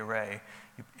into the array.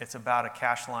 It's about a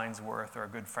cache line's worth, or a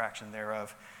good fraction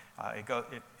thereof.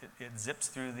 It zips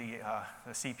through the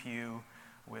CPU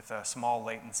with a small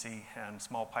latency and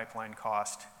small pipeline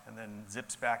cost, and then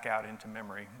zips back out into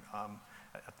memory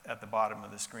at the bottom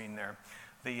of the screen there.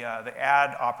 The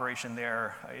add operation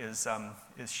there is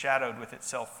shadowed with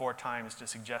itself 4 times to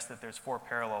suggest that there's 4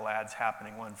 parallel adds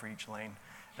happening, one for each lane,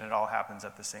 and it all happens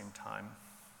at the same time.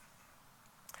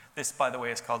 This, by the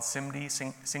way, is called SIMD,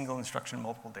 single instruction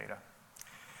multiple data.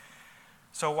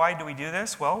 So why do we do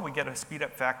this? Well, we get a speed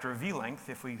up factor of v length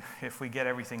if we get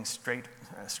everything straight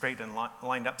and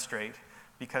lined up straight,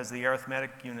 because the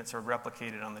arithmetic units are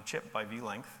replicated on the chip by v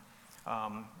length.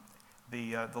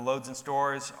 The loads and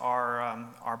stores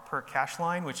are per cache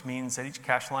line, which means that each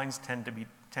cache line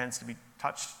tends to be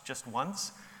touched just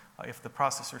once. If the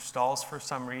processor stalls for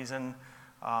some reason,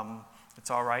 it's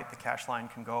all right. The cache line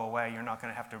can go away. You're not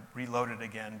going to have to reload it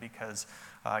again because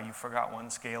you forgot one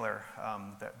scalar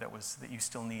that you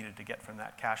still needed to get from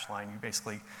that cache line. You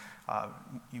basically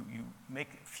you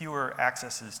make fewer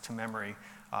accesses to memory,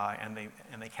 and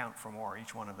they count for more,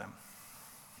 each one of them.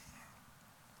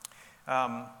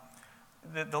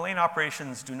 The lane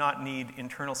operations do not need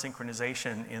internal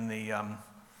synchronization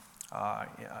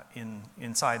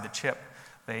inside the chip.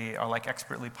 They are like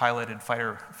expertly piloted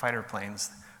fighter planes.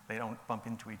 They don't bump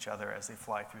into each other as they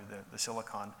fly through the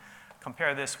silicon.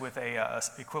 Compare this with a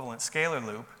equivalent scalar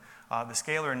loop. The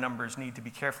scalar numbers need to be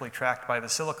carefully tracked by the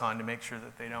silicon to make sure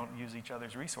that they don't use each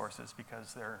other's resources,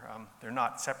 because they're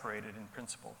not separated in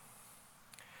principle.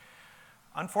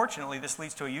 Unfortunately, this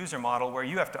leads to a user model where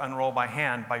you have to unroll by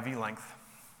hand by v-length.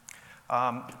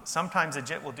 Sometimes a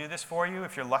JIT will do this for you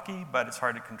if you're lucky, but it's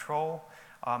hard to control.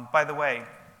 By the way,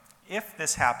 if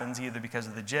this happens either because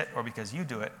of the JIT or because you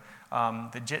do it,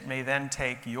 the JIT may then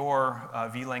take your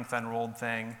v-length unrolled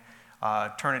thing,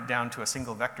 turn it down to a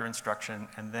single vector instruction,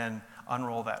 and then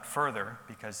unroll that further,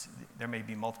 because there may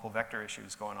be multiple vector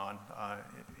issues going on,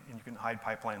 and you can hide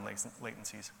pipeline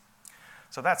latencies.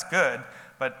 So that's good,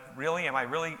 but really, am I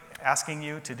really asking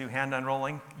you to do hand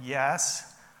unrolling?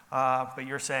 Yes, but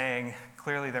you're saying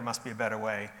clearly there must be a better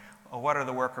way. well, what are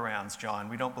the workarounds, John?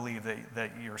 We don't believe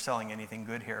that you're selling anything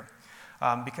good here.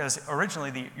 Because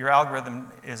originally your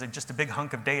algorithm is just a big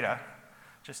hunk of data,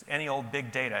 just any old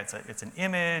big data. It's an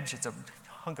image, it's a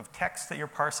hunk of text that you're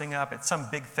parsing up, it's some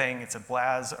big thing, it's a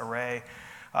BLAS array.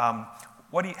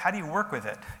 How do you work with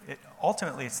it?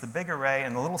 Ultimately, it's the big array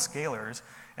and the little scalars,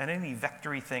 and any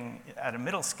vectory thing at a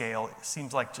middle scale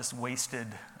seems like just wasted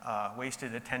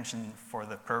attention for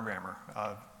the programmer,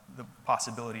 the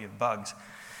possibility of bugs.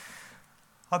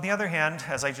 On the other hand,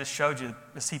 as I just showed you,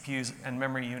 the CPUs and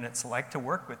memory units like to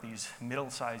work with these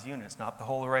middle-sized units, not the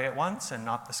whole array at once and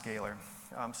not the scalar.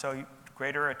 So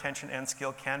greater attention and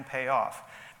skill can pay off.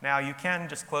 Now, you can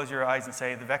just close your eyes and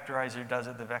say, the vectorizer does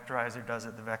it, the vectorizer does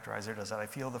it, the vectorizer does it. I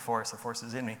feel the force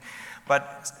is in me.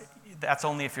 But that's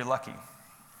only if you're lucky.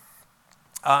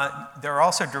 There are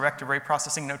also direct array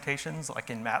processing notations, like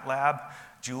in MATLAB,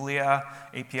 Julia,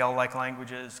 APL-like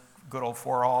languages, good old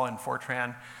forall and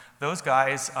Fortran. Those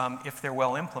guys, if they're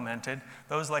well implemented,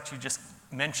 those let you just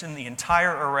mention the entire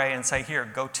array and say, here,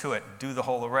 go to it, do the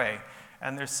whole array.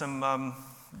 And there's some,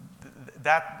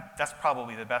 that's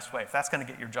probably the best way. If that's going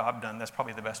to get your job done, that's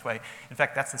probably the best way. In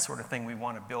fact, that's the sort of thing we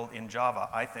want to build in Java,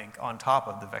 I think, on top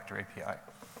of the vector API,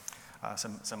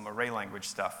 some array language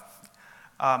stuff.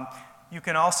 You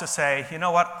can also say, you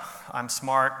know what, I'm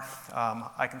smart,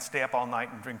 I can stay up all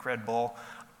night and drink Red Bull,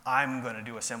 I'm going to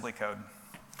do assembly code.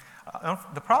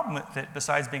 The problem with it,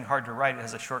 besides being hard to write, it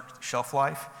has a short shelf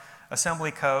life.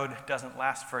 Assembly code doesn't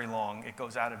last very long. It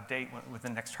goes out of date with the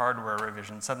next hardware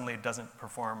revision. Suddenly it doesn't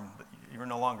perform. You're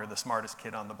no longer the smartest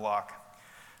kid on the block.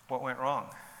 What went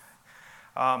wrong?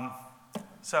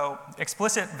 So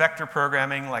explicit vector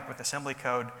programming, like with assembly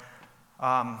code,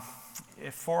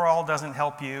 if for-all doesn't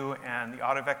help you and the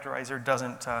auto-vectorizer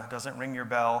doesn't ring your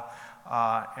bell,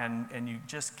 and you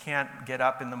just can't get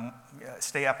up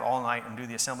stay up all night and do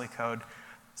the assembly code,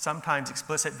 sometimes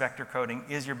explicit vector coding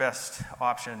is your best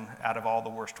option out of all the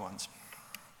worst ones.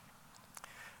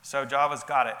 So Java's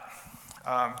got it.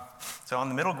 So on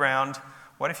the middle ground,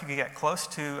 what if you could get close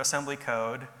to assembly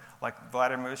code, like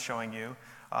Vladimir was showing you,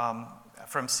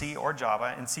 from C or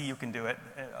Java? In C you can do it.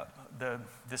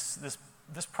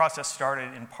 This process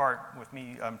started in part with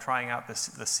me trying out the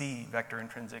C vector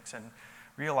intrinsics and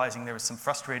realizing there was some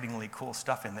frustratingly cool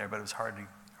stuff in there, but it was hard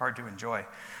to enjoy.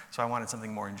 So I wanted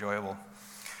something more enjoyable.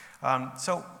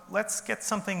 So let's get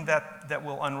something that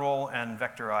will unroll and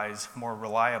vectorize more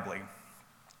reliably.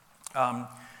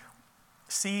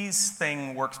 C's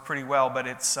thing works pretty well, but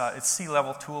it's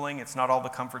C-level tooling. It's not all the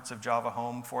comforts of Java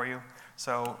Home for you.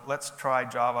 So let's try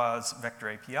Java's vector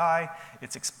API.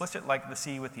 It's explicit like the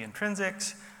C with the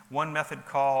intrinsics. One method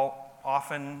call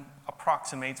often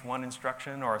approximates one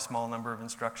instruction or a small number of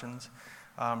instructions.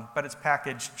 But it's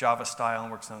packaged Java style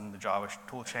and works on the Java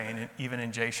toolchain, even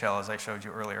in JShell, as I showed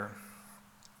you earlier.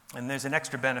 And there's an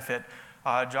extra benefit.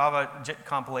 Java JIT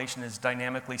compilation is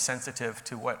dynamically sensitive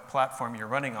to what platform you're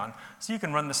running on. So you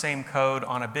can run the same code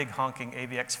on a big honking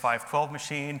AVX 512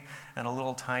 machine and a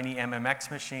little tiny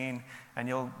MMX machine, and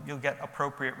you'll get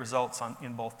appropriate results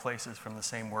in both places from the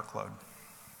same workload.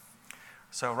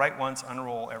 So write once,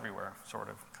 unroll everywhere, sort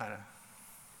of, kind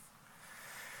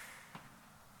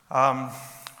of.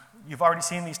 You've already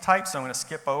seen these types, so I'm going to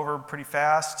skip over pretty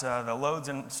fast. The loads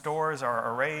and stores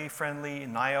are array-friendly,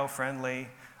 NIO-friendly.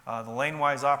 The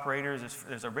lane-wise operators,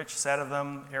 there's a rich set of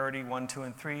them, arity 1, 2,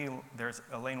 and 3. There's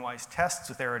a lane-wise tests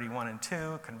with arity 1 and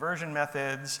 2, conversion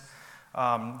methods.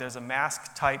 There's a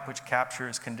mask type which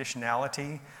captures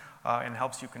conditionality and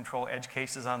helps you control edge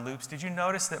cases on loops. Did you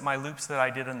notice that my loops that I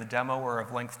did in the demo were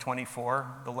of length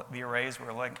 24? The arrays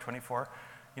were length 24.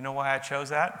 You know why I chose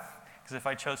that? Because if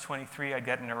I chose 23, I'd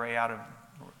get an array out of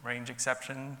range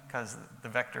exception because the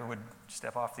vector would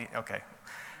step off the, okay.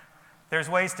 There's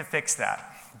ways to fix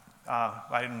that.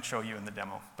 I didn't show you in the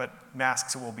demo, but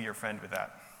masks will be your friend with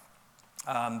that.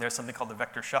 There's something called the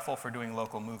vector shuffle for doing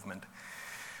local movement.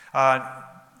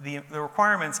 The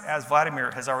requirements, as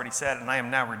Vladimir has already said, and I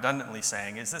am now redundantly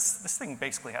saying, is this thing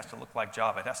basically has to look like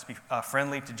Java. It has to be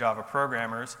friendly to Java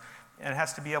programmers, and it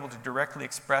has to be able to directly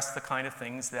express the kind of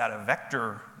things that a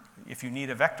vector, if you need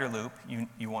a vector loop,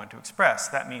 you want to express.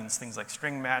 That means things like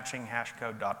string matching, hash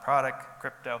code, dot product,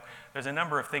 crypto. There's a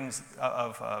number of things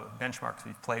of benchmarks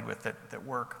we've played with that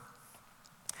work.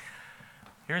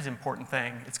 Here's an important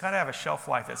thing. It's got to have a shelf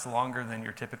life that's longer than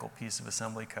your typical piece of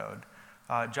assembly code.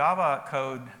 Java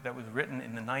code that was written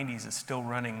in the 90s is still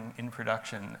running in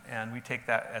production, and we take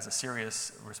that as a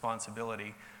serious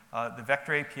responsibility. The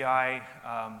vector API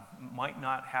might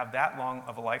not have that long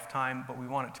of a lifetime, but we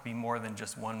want it to be more than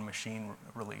just one machine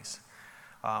release.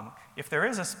 If there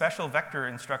is a special vector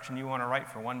instruction you want to write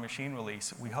for one machine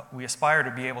release, we aspire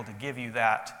to be able to give you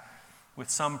that with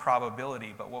some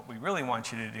probability, but what we really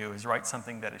want you to do is write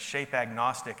something that is shape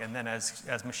agnostic, and then as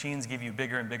machines give you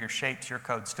bigger and bigger shapes, your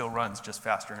code still runs just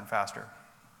faster and faster.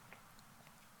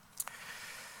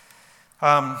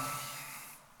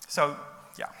 So,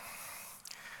 yeah.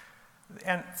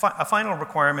 And a final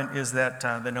requirement is that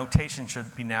the notation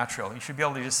should be natural. You should be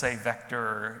able to just say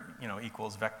vector,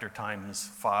 equals vector times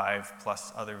 5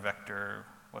 plus other vector.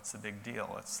 What's the big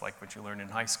deal? It's like what you learned in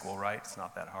high school, right? It's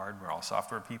not that hard. We're all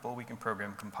software people. We can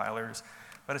program compilers.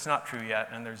 But it's not true yet,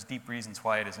 and there's deep reasons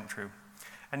why it isn't true.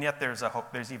 And yet there's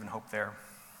even hope there.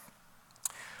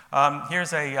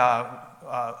 Here's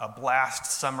a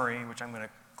blast summary, which I'm going to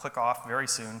click off very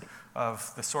soon,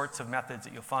 of the sorts of methods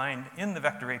that you'll find in the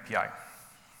vector API.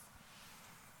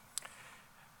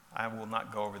 I will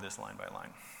not go over this line by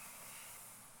line.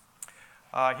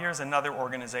 Here's another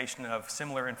organization of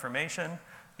similar information.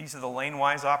 These are the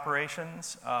lane-wise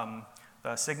operations.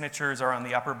 The signatures are on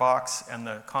the upper box, and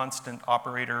the constant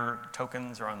operator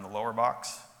tokens are on the lower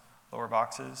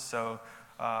boxes. So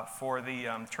for the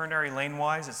ternary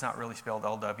lane-wise, it's not really spelled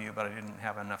LW, but I didn't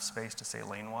have enough space to say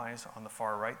lane-wise on the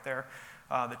far right there.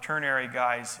 The ternary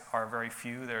guys are very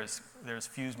few. There's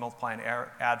fuse, multiply, and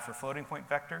add for floating point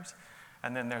vectors.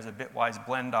 And then there's a bitwise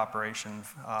blend operation,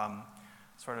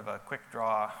 sort of a quick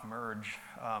draw merge,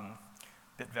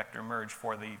 bit vector merge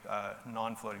for the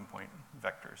non-floating point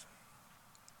vectors.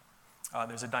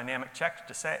 There's a dynamic check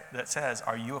that says,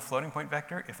 are you a floating point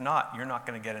vector? If not, you're not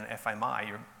going to get an FMA.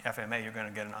 You're going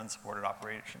to get an unsupported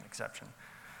operation exception.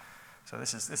 So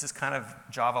this is kind of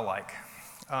Java-like.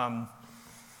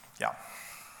 Yeah.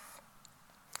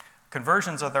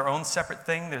 Conversions are their own separate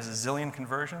thing. There's a zillion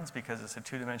conversions because it's a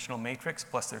two-dimensional matrix,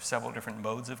 plus there's several different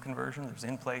modes of conversion. There's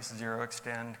in-place, zero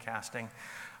extend, casting.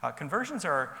 Conversions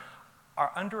are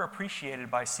underappreciated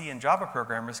by C and Java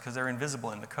programmers because they're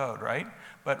invisible in the code, right?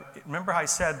 But remember how I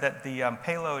said that the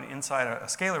payload inside a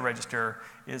scalar register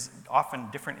is often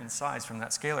different in size from that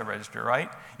scalar register, right?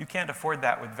 You can't afford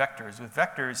that with vectors. With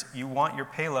vectors, you want your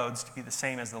payloads to be the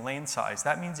same as the lane size.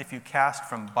 That means if you cast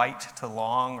from byte to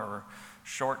long or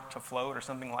short to float or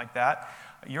something like that,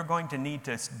 you're going to need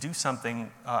to do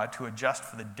something to adjust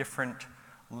for the different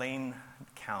lane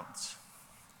counts.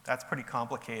 That's pretty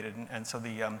complicated, and so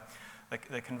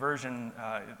the conversion,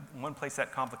 one place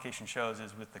that complication shows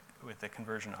is with the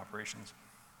conversion operations.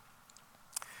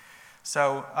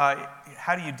 So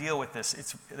how do you deal with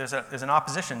this? There's an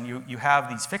opposition. You have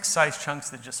these fixed size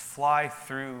chunks that just fly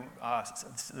through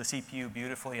the CPU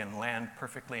beautifully and land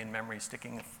perfectly in memory,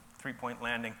 sticking a 3-point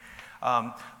landing.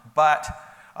 But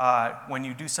when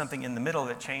you do something in the middle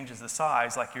that changes the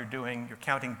size, like you're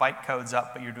counting byte codes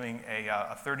up, but you're doing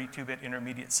a 32-bit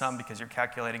intermediate sum because you're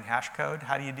calculating hash code,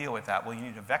 how do you deal with that? Well, you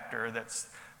need a vector that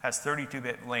has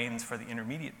 32-bit lanes for the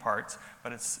intermediate parts,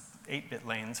 but it's 8-bit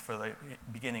lanes for the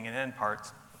beginning and end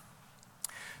parts.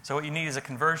 So what you need is a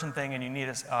conversion thing, and you need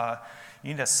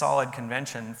a solid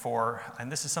convention for,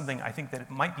 and this is something I think that it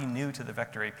might be new to the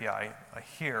vector API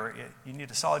here. You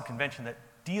need a solid convention that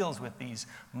deals with these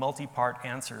multi-part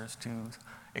answers to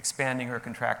expanding or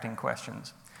contracting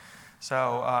questions.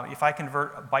 So if I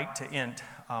convert a byte to int,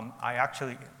 I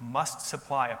actually must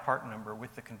supply a part number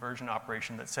with the conversion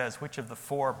operation that says which of the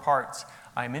 4 parts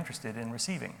I'm interested in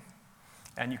receiving.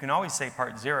 And you can always say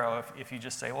part 0 if you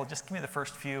just say, well, just give me the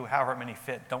first few, however many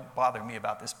fit. Don't bother me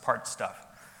about this part stuff.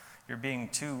 You're being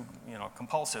too,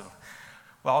 compulsive.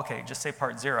 Well, okay, just say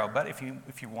part 0. But if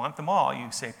you want them all,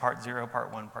 you say part 0,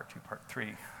 part 1, part 2, part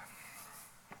 3.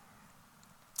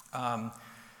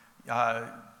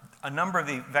 A number of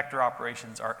the vector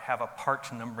operations have a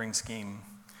part numbering scheme.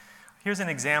 Here's an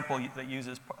example that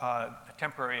uses a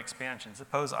temporary expansion.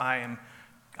 Suppose I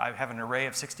have an array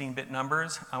of 16-bit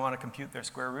numbers. I want to compute their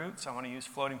square roots. I want to use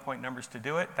floating point numbers to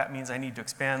do it. That means I need to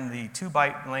expand the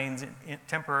 2-byte lanes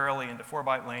temporarily into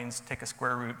 4-byte lanes, take a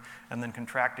square root, and then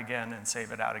contract again and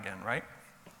save it out again, right?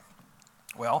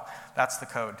 Well, that's the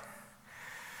code.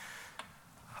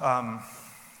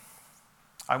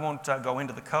 I won't go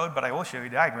into the code, but I will show you a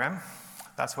diagram.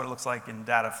 That's what it looks like in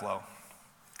data flow.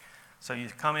 So you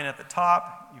come in at the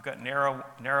top. You've got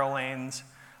narrow lanes.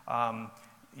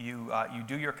 You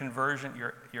do your conversion,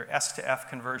 your S to F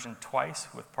conversion twice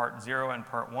with part 0 and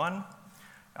part 1.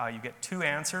 You get 2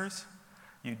 answers.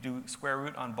 You do square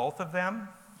root on both of them.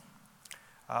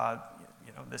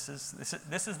 This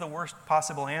is the worst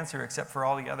possible answer except for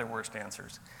all the other worst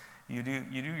answers. You do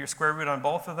your square root on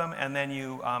both of them, and then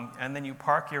you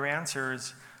park your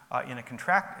answers in a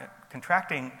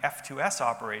contracting F to S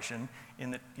operation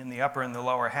in the upper and the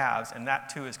lower halves, and that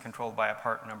too is controlled by a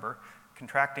part number.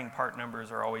 contracting part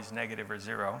numbers are always negative or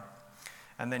 0.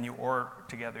 And then you OR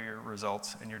together your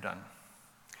results, and you're done.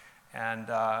 And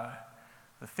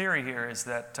the theory here is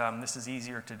that this is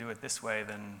easier to do it this way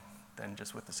than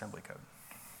just with assembly code.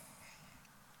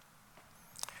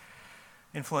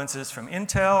 Influences from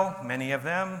Intel, many of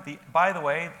them. By the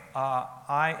way,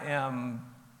 I am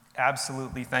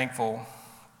absolutely thankful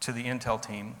to the Intel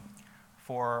team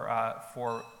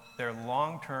for their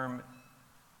long-term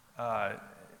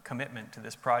commitment to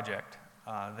this project.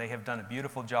 They have done a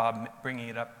beautiful job bringing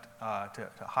it up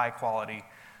to high quality.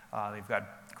 They've got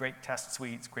great test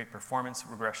suites, great performance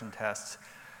regression tests.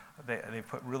 They've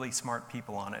put really smart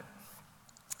people on it.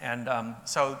 And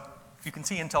so you can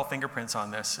see Intel fingerprints on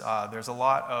this. There's a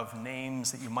lot of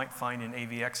names that you might find in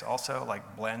AVX also,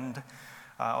 like blend,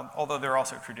 although they're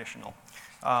also traditional.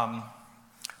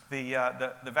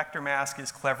 The vector mask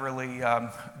is cleverly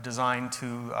designed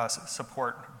to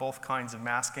support both kinds of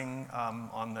masking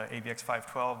on the AVX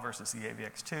 512 versus the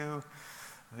AVX 2.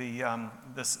 The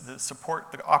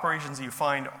operations that you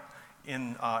find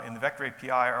in the vector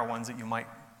API are ones that you might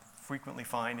frequently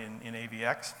find in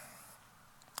AVX.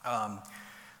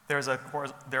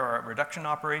 There are reduction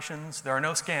operations. There are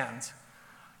no scans.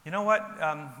 You know what?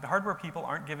 The hardware people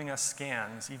aren't giving us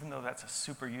scans, even though that's a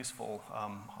super useful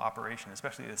operation,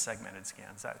 especially the segmented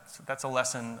scans. That's a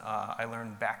lesson I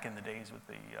learned back in the days with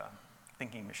the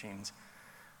thinking machines.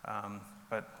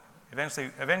 But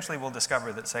eventually we'll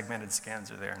discover that segmented scans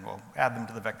are there, and we'll add them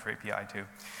to the vector API too.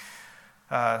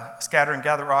 Scatter and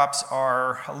gather ops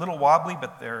are a little wobbly,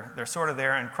 but they're sort of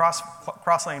there, and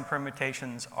cross-lane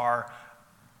permutations are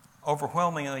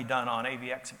overwhelmingly done on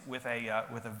AVX with a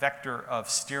vector of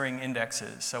steering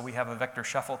indexes. So we have a vector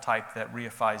shuffle type that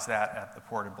reifies that at the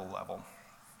portable level.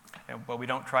 But we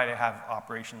don't try to have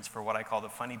operations for what I call the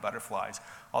funny butterflies,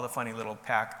 all the funny little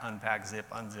pack, unpack, zip,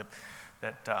 unzip,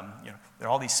 that they're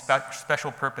all these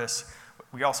special purpose.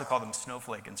 We also call them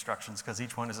snowflake instructions because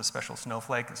each one is a special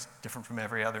snowflake. It's different from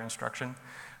every other instruction.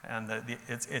 And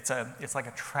it's like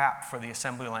a trap for the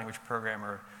assembly language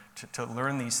programmer. To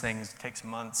learn these things takes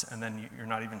months, and then you're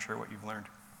not even sure what you've learned.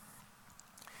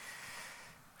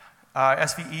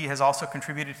 SVE has also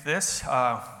contributed to this.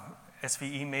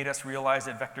 SVE made us realize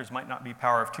that vectors might not be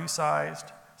power of 2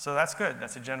 sized, so that's good.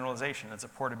 That's a generalization. That's a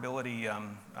portability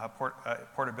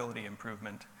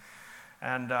improvement.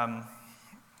 And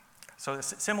so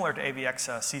similar to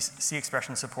AVX, C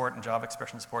expression support and Java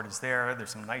expression support is there.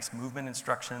 There's some nice movement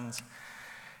instructions.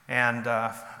 And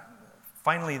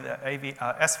finally, the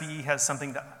SVE has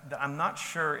something that I'm not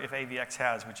sure if AVX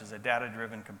has, which is a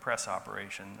data-driven compress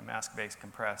operation, a mask-based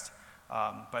compress.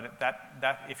 But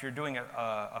if you're doing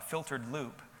a filtered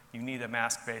loop, you need a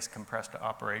mask-based compressed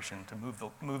operation to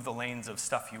move the lanes of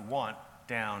stuff you want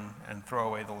down and throw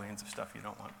away the lanes of stuff you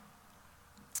don't want.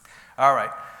 All right.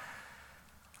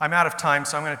 I'm out of time,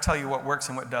 so I'm going to tell you what works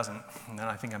and what doesn't, and then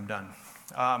I think I'm done.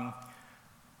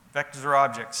 Vectors are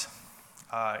objects.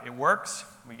 It works.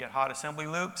 We get hot assembly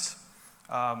loops.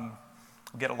 We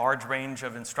get a large range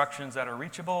of instructions that are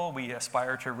reachable. We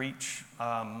aspire to reach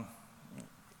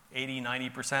 80,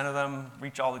 90% of them,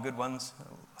 reach all the good ones.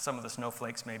 Some of the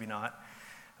snowflakes, maybe not.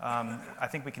 I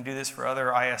think we can do this for other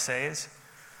ISAs.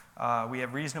 We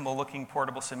have reasonable looking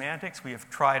portable semantics. We have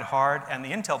tried hard, and the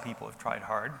Intel people have tried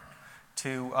hard,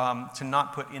 to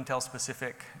not put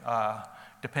Intel-specific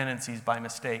dependencies by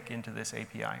mistake into this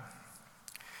API.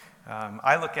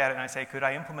 I look at it and I say, could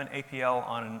I implement APL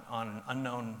on an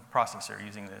unknown processor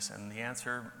using this? And the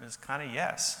answer is kind of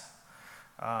yes.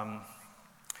 But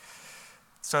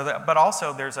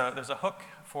also there's a hook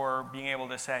for being able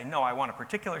to say, no, I want a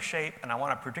particular shape and I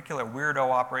want a particular weirdo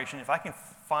operation. If I can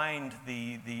find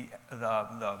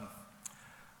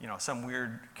some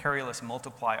weird carryless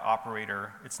multiply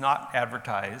operator, it's not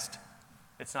advertised.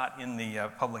 It's not in the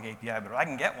public API, but if I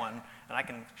can get one and I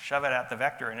can shove it at the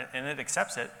vector and it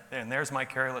accepts it, and there's my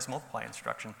carryless multiply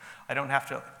instruction. I don't have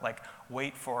to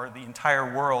wait for the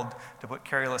entire world to put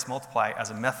carryless multiply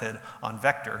as a method on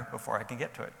vector before I can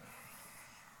get to it.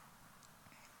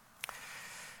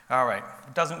 All right,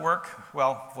 it doesn't work.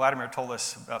 Well, Vladimir told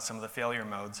us about some of the failure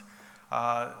modes.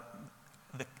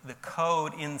 The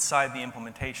code inside the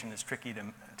implementation is tricky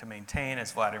to maintain,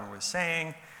 as Vladimir was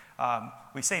saying.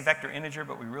 We say vector integer,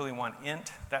 but we really want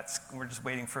int. We're just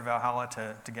waiting for Valhalla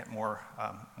to get more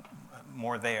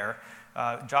there.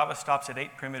 Java stops at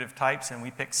 8 primitive types, and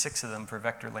we pick 6 of them for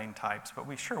vector lane types, but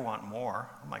we sure want more.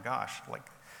 Oh my gosh,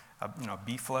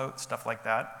 B float, stuff like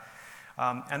that.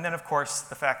 And then, of course,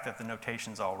 the fact that the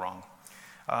notation's all wrong.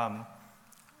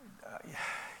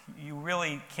 You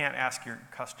really can't ask your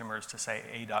customers to say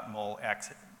a.mol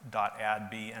x.add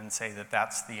b and say that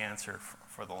that's the answer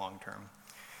for the long term.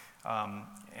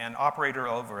 And operator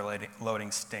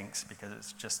overloading stinks because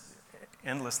it's just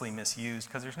endlessly misused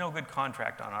because there's no good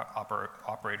contract on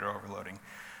operator overloading.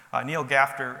 Neil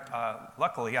Gafter,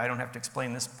 luckily I don't have to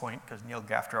explain this point because Neil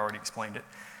Gafter already explained it.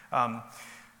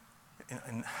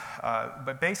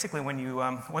 But basically, when you,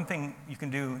 one thing you can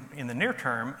do in the near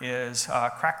term is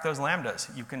crack those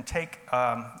lambdas. You can take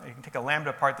a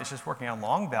lambda part that's just working on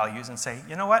long values and say,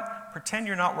 you know what? Pretend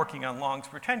you're not working on longs.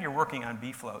 Pretend you're working on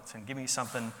B floats, and give me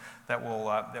something that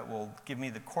will give me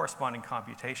the corresponding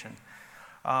computation.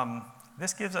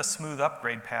 This gives us smooth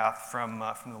upgrade path from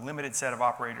the limited set of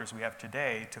operators we have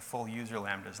today to full user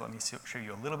lambdas. Let me show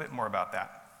you a little bit more about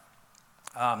that.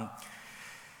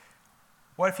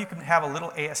 What if you could have a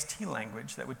little AST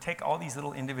language that would take all these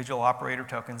little individual operator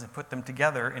tokens and put them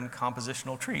together in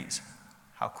compositional trees?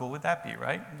 How cool would that be,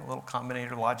 right? A little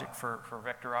combinator logic for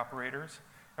vector operators.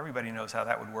 Everybody knows how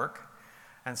that would work.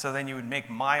 And so then you would make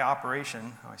my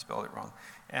operation, oh, I spelled it wrong,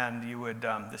 and you would,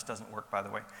 this doesn't work, by the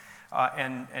way,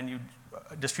 and you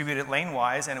distribute it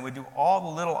lane-wise, and it would do all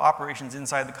the little operations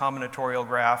inside the combinatorial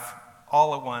graph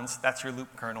all at once. That's your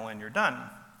loop kernel, and you're done.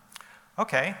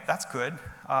 Okay, that's good.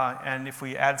 And if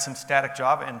we add some static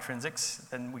Java intrinsics,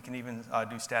 then we can even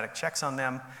do static checks on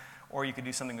them. Or you could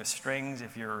do something with strings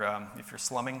if you're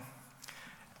slumming.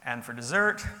 And for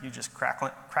dessert, you just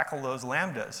crackle those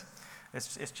lambdas.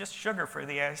 It's just sugar for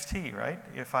the AST, right?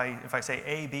 If I say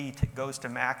AB goes to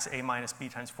max A minus B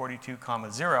times 42,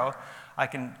 comma 0, I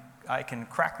can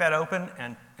crack that open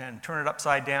and turn it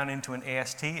upside down into an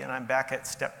AST, and I'm back at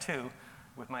step 2.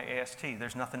 With my AST.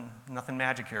 There's nothing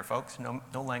magic here, folks.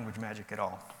 No language magic at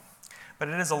all. But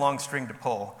it is a long string to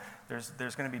pull. There's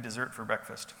going to be dessert for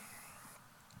breakfast.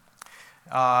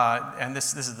 And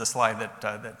this is the slide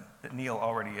that Neil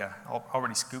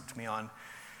already scooped me on.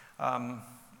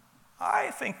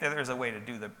 I think that there's a way to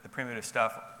do the primitive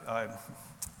stuff.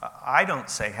 I don't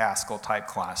say Haskell type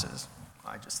classes.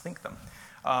 I just think them.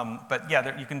 But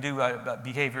yeah, you can do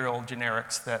behavioral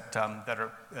generics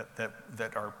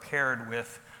that are paired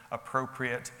with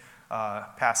appropriate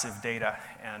passive data,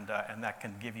 and that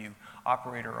can give you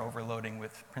operator overloading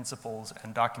with principles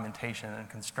and documentation and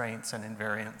constraints and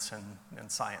invariants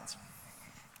and science.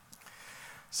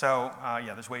 So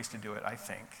yeah, there's ways to do it, I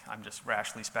think. I'm just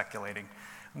rashly speculating.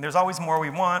 And there's always more we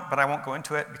want, but I won't go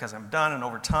into it because I'm done and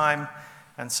over time,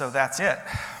 and so that's it.